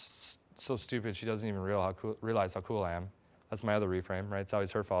 she's so stupid, she doesn't even realize how cool I am. That's my other reframe, right? It's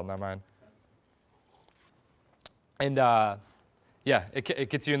always her fault, not mine. And yeah, it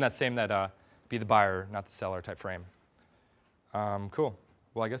gets you in that same be the buyer, not the seller type frame. Cool.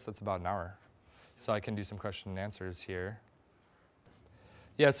 Well, I guess that's about an hour. So I can do some question and answers here.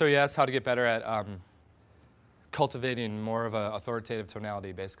 Yeah, so you asked how to get better at cultivating more of an authoritative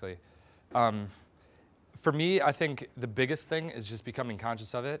tonality, basically. For me, I think the biggest thing is just becoming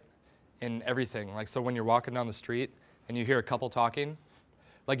conscious of it in everything. Like, so when you're walking down the street and you hear a couple talking,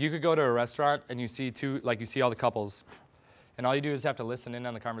 like you could go to a restaurant and you see you see all the couples, and all you do is have to listen in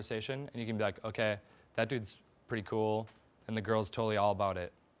on the conversation, and you can be like, okay, that dude's pretty cool, and the girl's totally all about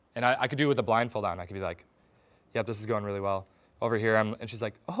it. And I could do it with a blindfold on. I could be like, yep, this is going really well. Over here, and she's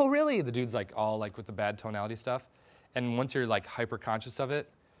like, oh, really? The dude's like all like with the bad tonality stuff. And once you're like hyper conscious of it,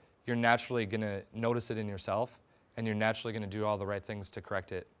 you're naturally gonna notice it in yourself, and you're naturally gonna do all the right things to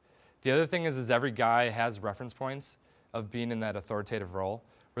correct it. The other thing is every guy has reference points of being in that authoritative role,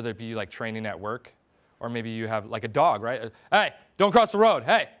 whether it be like training at work, or maybe you have like a dog, right? Hey, don't cross the road.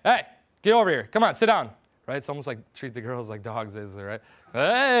 Hey, get over here. Come on, sit down. Right? It's almost like treat the girls like dogs is, right?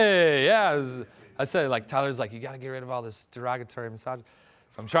 Hey, yeah. I said, like, Tyler's like, you got to get rid of all this derogatory massage.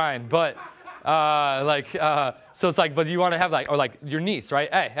 So I'm trying, but so it's like, but you want to have like, or like your niece,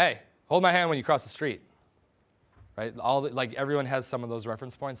 right? Hey, hold my hand when you cross the street, right? Like everyone has some of those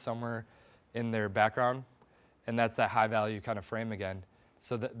reference points somewhere in their background, and that's that high value kind of frame again.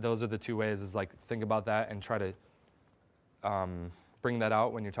 So those are the two ways, is like think about that and try to bring that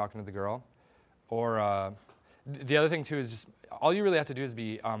out when you're talking to the girl. Or the other thing too is just, all you really have to do is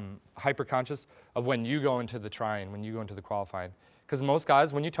be hyper conscious of when you go into the trying, when you go into the qualifying. Because most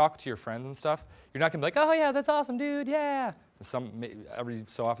guys, when you talk to your friends and stuff, you're not gonna be like, oh yeah, that's awesome, dude, yeah. Every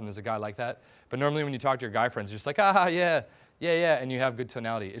so often there's a guy like that. But normally when you talk to your guy friends, you're just like, yeah, and you have good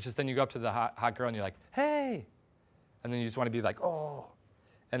tonality. It's just then you go up to the hot girl and you're like, hey. And then you just wanna be like, oh.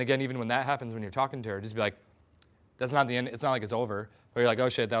 And again, even when that happens, when you're talking to her, just be like, that's not the end, it's not like it's over. But you're like, oh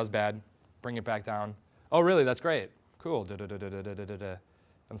shit, that was bad. Bring it back down. Oh really, that's great. Cool.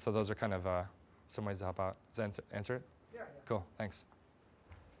 And so those are kind of some ways to help out. Does that answer it? Yeah. Cool, thanks.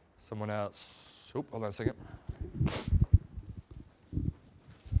 Someone else. Oop, hold on a second.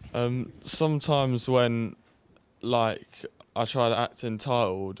 Sometimes when, like, I try to act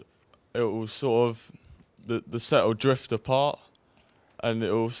entitled, it will sort of, the set will drift apart, and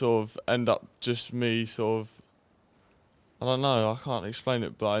it will sort of end up just me sort of, I don't know, I can't explain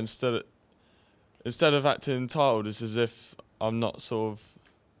it, but instead of acting entitled, it's as if I'm not sort of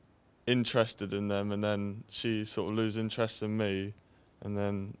interested in them, and then she sort of loses interest in me, and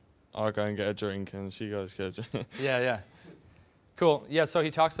then I go and get a drink, and she goes get a drink. Yeah. Cool. Yeah, so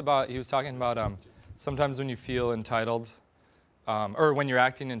he was talking about sometimes when you feel entitled, or when you're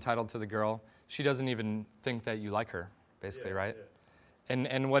acting entitled to the girl, she doesn't even think that you like her, basically, right? Yeah.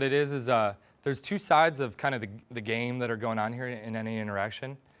 And what it is there's two sides of kind of the game that are going on here in any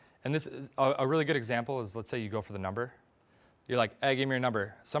interaction. And this is a really good example is, let's say you go for the number. You're like, hey, give me your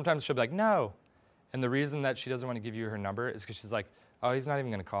number. Sometimes she'll be like, no. And the reason that she doesn't want to give you her number is because she's like, oh, he's not even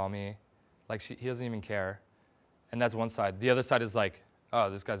going to call me. Like, he doesn't even care. And that's one side. The other side is like, oh,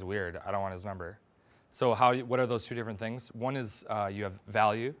 this guy's weird. I don't want his number. So what are those two different things? One is you have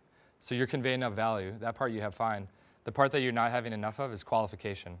value. So you're conveying enough value. That part you have fine. The part that you're not having enough of is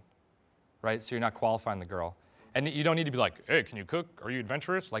qualification, right? So you're not qualifying the girl. And you don't need to be like, hey, can you cook? Are you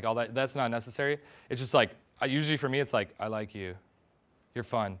adventurous? Like all that, that's not necessary. It's just like, usually for me, it's like, I like you. You're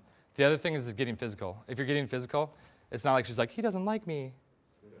fun. The other thing is getting physical. If you're getting physical, it's not like she's like, he doesn't like me,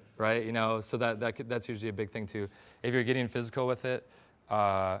 right? You know, so that's usually a big thing too. If you're getting physical with it,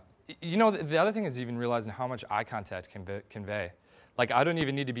 you know, the other thing is even realizing how much eye contact can convey. Like, I don't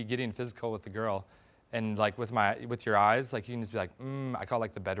even need to be getting physical with the girl. And like with your eyes, like you can just be like, I call it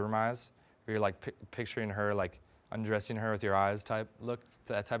like the bedroom eyes, where you're like picturing her, like undressing her with your eyes type look,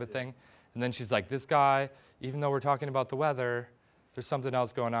 that type of thing. And then she's like, this guy, even though we're talking about the weather, there's something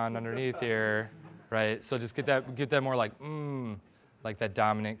else going on underneath here, right? So just get that more like that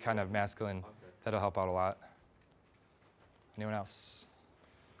dominant kind of masculine. That'll help out a lot. Anyone else?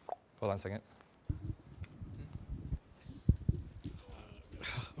 Hold on a second.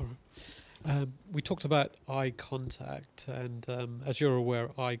 We talked about eye contact, and as you're aware,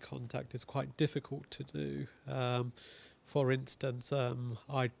 eye contact is quite difficult to do. For instance,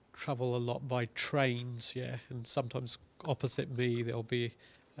 I travel a lot by trains, and sometimes opposite me there'll be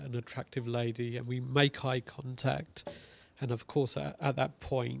an attractive lady, and we make eye contact, and of course at that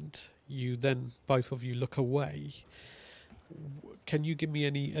point, both of you look away. Can you give me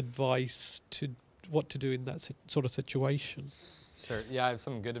any advice to what to do in that sort of situation? Sure. Yeah, I have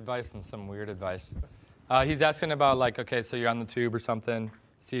some good advice and some weird advice. He's asking about like, okay, so you're on the tube or something,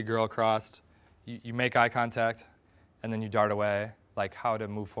 see a girl crossed, you make eye contact, and then you dart away, like how to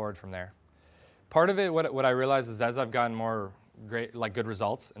move forward from there. Part of it, what I realize is as I've gotten more good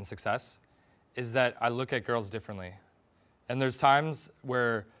results and success, is that I look at girls differently. And there's times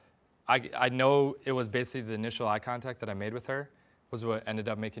where I know it was basically the initial eye contact that I made with her was what ended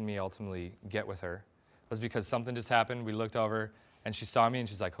up making me ultimately get with her. It was because something just happened, we looked over, and she saw me and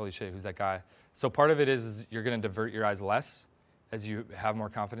she's like, holy shit, who's that guy? So part of it is you're gonna divert your eyes less as you have more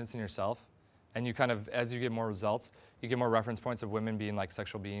confidence in yourself. And you kind of, as you get more results, you get more reference points of women being like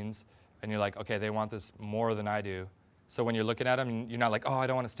sexual beings. And you're like, okay, they want this more than I do. So when you're looking at them, you're not like, oh, I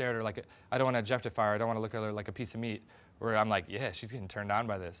don't wanna stare at her, like, I don't wanna objectify her, I don't wanna look at her like a piece of meat. Where I'm like, yeah, she's getting turned on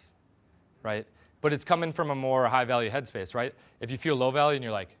by this, right? But it's coming from a more high value headspace, right? If you feel low value and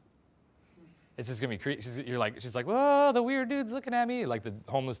you're like, it's just gonna be creepy. She's like, whoa, the weird dude's looking at me. Like the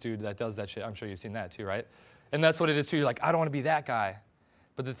homeless dude that does that shit. I'm sure you've seen that too, right? And that's what it is too. You're like, I don't wanna be that guy.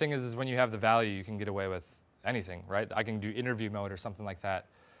 But the thing is when you have the value, you can get away with anything, right? I can do interview mode or something like that.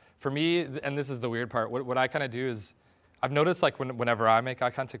 For me, and this is the weird part, what I kind of do is, I've noticed like whenever I make eye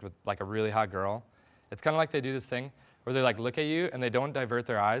contact with like a really hot girl, it's kind of like they do this thing where they like look at you and they don't divert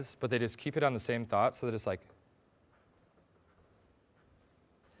their eyes, but they just keep it on the same thought, so they're just like,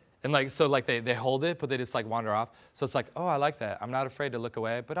 and like, so like they hold it, but they just like wander off. So it's like, oh, I like that. I'm not afraid to look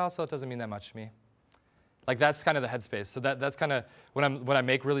away, but also it doesn't mean that much to me. Like that's kind of the headspace. So that's kind of, when I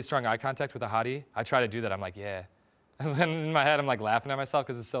make really strong eye contact with a hottie, I try to do that. I'm like, yeah. And then in my head, I'm like laughing at myself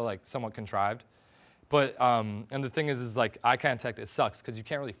because it's so like somewhat contrived. But, and the thing is like eye contact, it sucks because you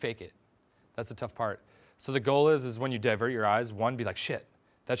can't really fake it. That's the tough part. So the goal is when you divert your eyes, one, be like, shit,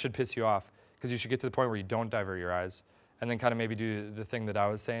 that should piss you off, because you should get to the point where you don't divert your eyes, and then kind of maybe do the thing that I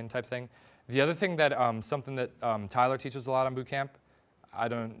was saying type thing. The other thing that, something that Tyler teaches a lot on boot camp, I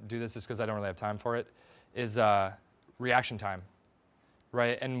don't do this just because I don't really have time for it, is reaction time,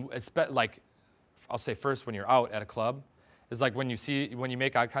 right? And like, I'll say first when you're out at a club, is like when you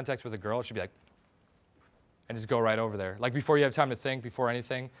make eye contact with a girl, it should be like, and just go right over there. Like before you have time to think, before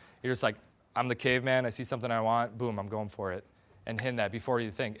anything, you're just like, I'm the caveman, I see something I want, boom, I'm going for it. And hit that before you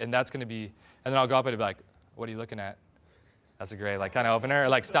think. And that's gonna be, and then I'll go up and be like, what are you looking at? That's a great, like kind of opener, or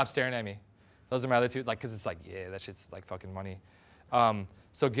like stop staring at me. Those are my other two, like, cause it's like, yeah, that shit's like fucking money.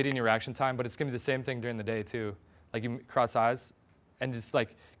 So getting your reaction time, but it's gonna be the same thing during the day too. Like you cross eyes and just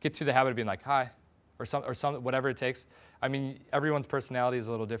like get to the habit of being like, hi, or some, whatever it takes. I mean, everyone's personality is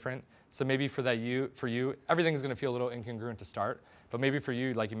a little different. So maybe for you, everything's gonna feel a little incongruent to start, but maybe for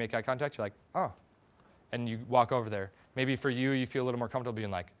you, like you make eye contact, you're like, oh, and you walk over there. Maybe for you, you feel a little more comfortable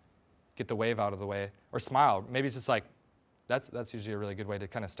being like, get the wave out of the way, or smile. Maybe it's just like, that's usually a really good way to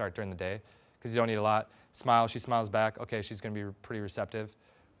kind of start during the day, because you don't need a lot. Smile, she smiles back, okay, she's gonna be pretty receptive.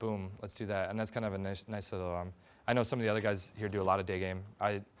 Boom, let's do that. And that's kind of a nice little, I know some of the other guys here do a lot of day game.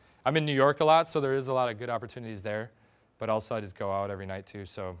 I'm in New York a lot, so there is a lot of good opportunities there, but also I just go out every night too,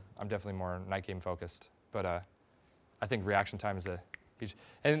 so I'm definitely more night game focused. But I think reaction time is a huge,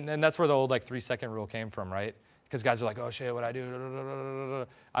 and that's where the old like 3-second rule came from, right? Because guys are like, oh shit, what I do?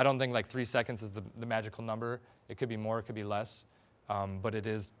 I don't think like 3 seconds is the magical number. It could be more, it could be less, but it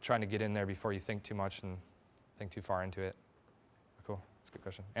is trying to get in there before you think too much and think too far into it. Cool. Cool. That's a good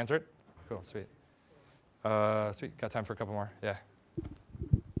question. Answer it? Cool, sweet. Sweet, got time for a couple more. Yeah.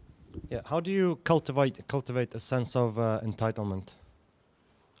 Yeah, how do you cultivate a sense of entitlement?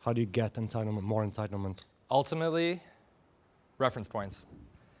 How do you get entitlement, more entitlement? Ultimately, reference points.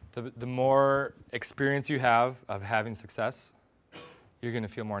 The more experience you have of having success, you're going to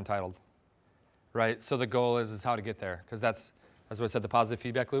feel more entitled, right? So the goal is how to get there, because that's what I said, the positive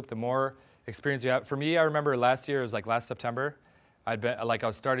feedback loop. The more experience you have. For me, I remember last year, it was like last September, I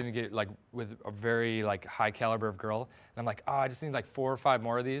was starting to get like with a very like high caliber of girl, and I'm like, oh, I just need like 4 or 5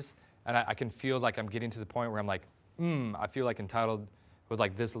 more of these, and I can feel like I'm getting to the point where I'm like, I feel like entitled with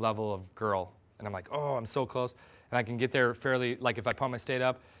like this level of girl, and I'm like, oh, I'm so close, and I can get there fairly, like if I pump my state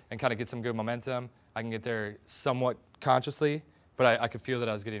up and kind of get some good momentum, I can get there somewhat consciously, but I could feel that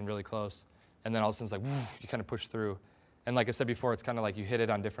I was getting really close, and then all of a sudden it's like, whoo, you kind of push through, and like I said before, it's kind of like you hit it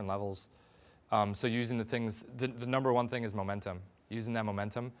on different levels. So using the things, the number one thing is momentum. Using that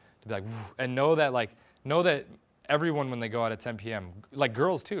momentum to be like, whoo, and know that everyone when they go out at 10 p.m., like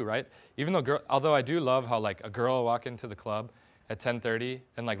girls too, right? Even though, although I do love how like a girl will walk into the club at 10:30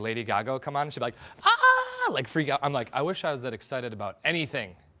 and like Lady Gaga will come on and she'll be like, ah, like freak out. I'm like, I wish I was that excited about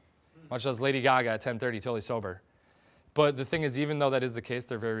anything, much as Lady Gaga at 10:30, totally sober. But the thing is, even though that is the case,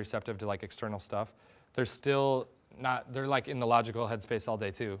 they're very receptive to like external stuff. They're still not, they're like in the logical headspace all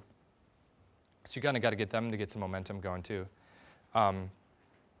day too. So you kind of got to get them to get some momentum going too. And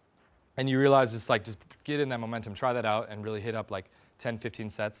you realize it's like, just get in that momentum, try that out and really hit up like 10, 15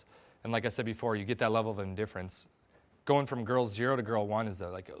 sets. And like I said before, you get that level of indifference. Going from girl 0 to girl 1 is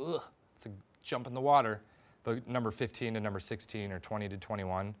like, ugh, it's a jump in the water. But number 15 to number 16 or 20 to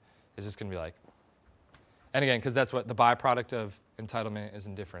 21 is just gonna be like, and again, because that's what the byproduct of entitlement is,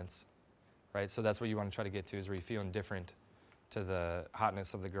 indifference, right? So that's what you want to try to get to, is where you feel indifferent to the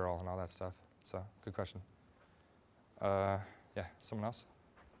hotness of the girl and all that stuff. So, good question. Yeah, someone else?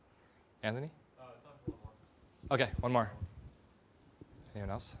 Anthony? Okay, one more.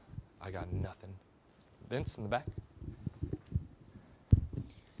 Anyone else? I got nothing. Vince in the back?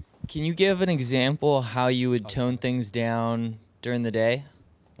 Can you give an example of how you would tone things down during the day?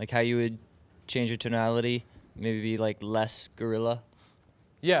 Like how you would change your tonality, maybe be like less gorilla?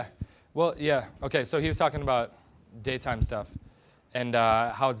 Yeah, well, yeah. Okay, so he was talking about daytime stuff and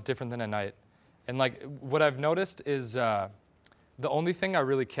how it's different than at night. And like what I've noticed is the only thing I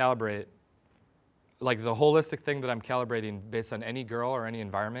really calibrate, like the holistic thing that I'm calibrating based on any girl or any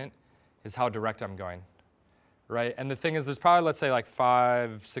environment, is how direct I'm going, right? And the thing is, there's probably, let's say, like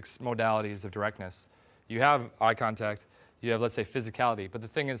 5, 6 modalities of directness. You have eye contact, you have, let's say, physicality, but the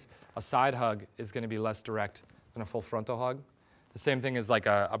thing is, a side hug is going to be less direct than a full frontal hug. The same thing is like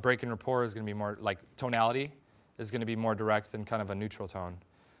a break in rapport is going to be more, like tonality is going to be more direct than kind of a neutral tone.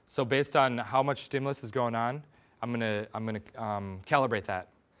 So based on how much stimulus is going on, I'm gonna calibrate that.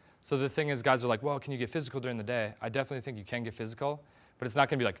 So the thing is, guys are like, well, can you get physical during the day? I definitely think you can get physical, but it's not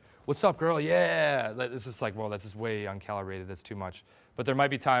gonna be like, what's up, girl? Yeah. It's just like, well, that's just way uncalibrated. That's too much. But there might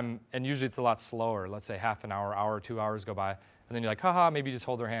be time, and usually it's a lot slower. Let's say half an hour, 2 hours go by, and then you're like, haha, maybe just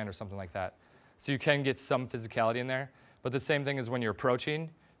hold her hand or something like that. So you can get some physicality in there. But the same thing is when you're approaching,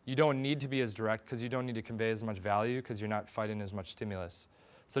 you don't need to be as direct because you don't need to convey as much value because you're not fighting as much stimulus.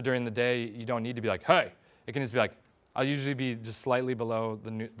 So during the day, you don't need to be like, hey. It can just be like, I'll usually be just slightly below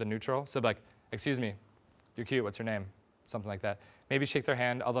the neutral. So like, excuse me, you're cute, what's your name? Something like that. Maybe shake their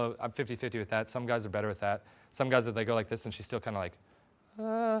hand, although I'm 50-50 with that. Some guys are better with that. Some guys, that they go like this and she's still kind of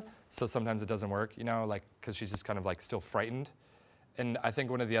like, so sometimes it doesn't work, you know, like, because she's just kind of like still frightened. And I think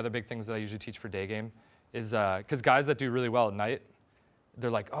one of the other big things that I usually teach for day game is, because guys that do really well at night,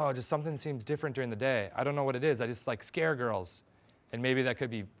 they're like, oh, just something seems different during the day. I don't know what it is. I just like scare girls. And maybe that could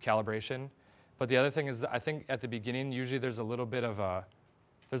be calibration. But the other thing is, I think at the beginning, usually there's a little bit of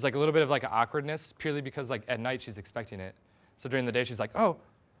like an awkwardness, purely because like at night she's expecting it. So during the day she's like, oh,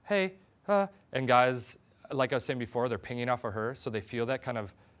 hey, and guys, like I was saying before, they're pinging off of her, so they feel that kind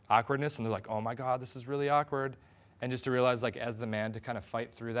of awkwardness, and they're like, oh my God, this is really awkward. And just to realize, like, as the man, to kind of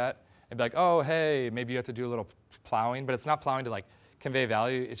fight through that and be like, oh, hey, maybe you have to do a little plowing, but it's not plowing to like convey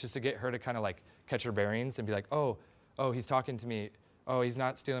value. It's just to get her to kind of like catch her bearings and be like, oh, he's talking to me. Oh, he's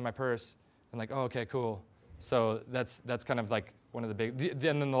not stealing my purse. And like, oh, okay, cool. So that's kind of like one of the big,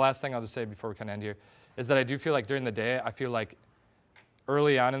 and then the last thing I'll just say before we kind of end here is that I do feel like during the day, I feel like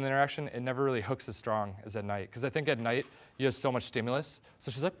early on in the interaction, it never really hooks as strong as at night. Because I think at night, you have so much stimulus.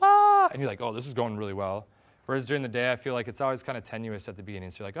 So she's like, ah, and you're like, oh, this is going really well. Whereas during the day, I feel like it's always kind of tenuous at the beginning.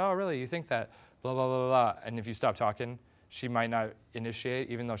 So you're like, oh, really, you think that, blah, blah, blah, blah. And if you stop talking, she might not initiate,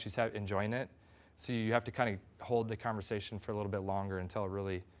 even though she's enjoying it. So you have to kind of hold the conversation for a little bit longer until it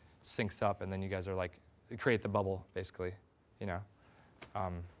really syncs up, and then you guys are like, create the bubble, basically, you know.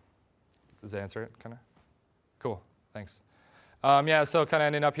 Does that answer it, kind of? Cool, thanks. Yeah, so kind of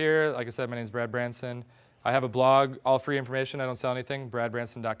ending up here, like I said, my name is Brad Branson. I have a blog, all free information, I don't sell anything,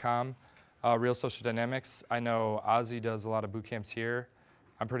 bradbranson.com. Real Social Dynamics, I know Ozzy does a lot of boot camps here.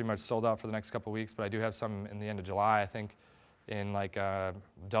 I'm pretty much sold out for the next couple weeks, but I do have some in the end of July, I think, in like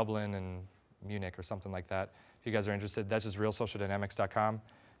Dublin and Munich or something like that. If you guys are interested, that's just realsocialdynamics.com.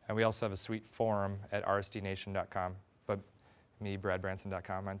 And we also have a sweet forum at rsdnation.com. But me,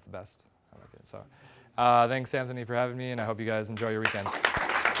 bradbranson.com, mine's the best. I like it. So thanks, Anthony, for having me, and I hope you guys enjoy your weekend.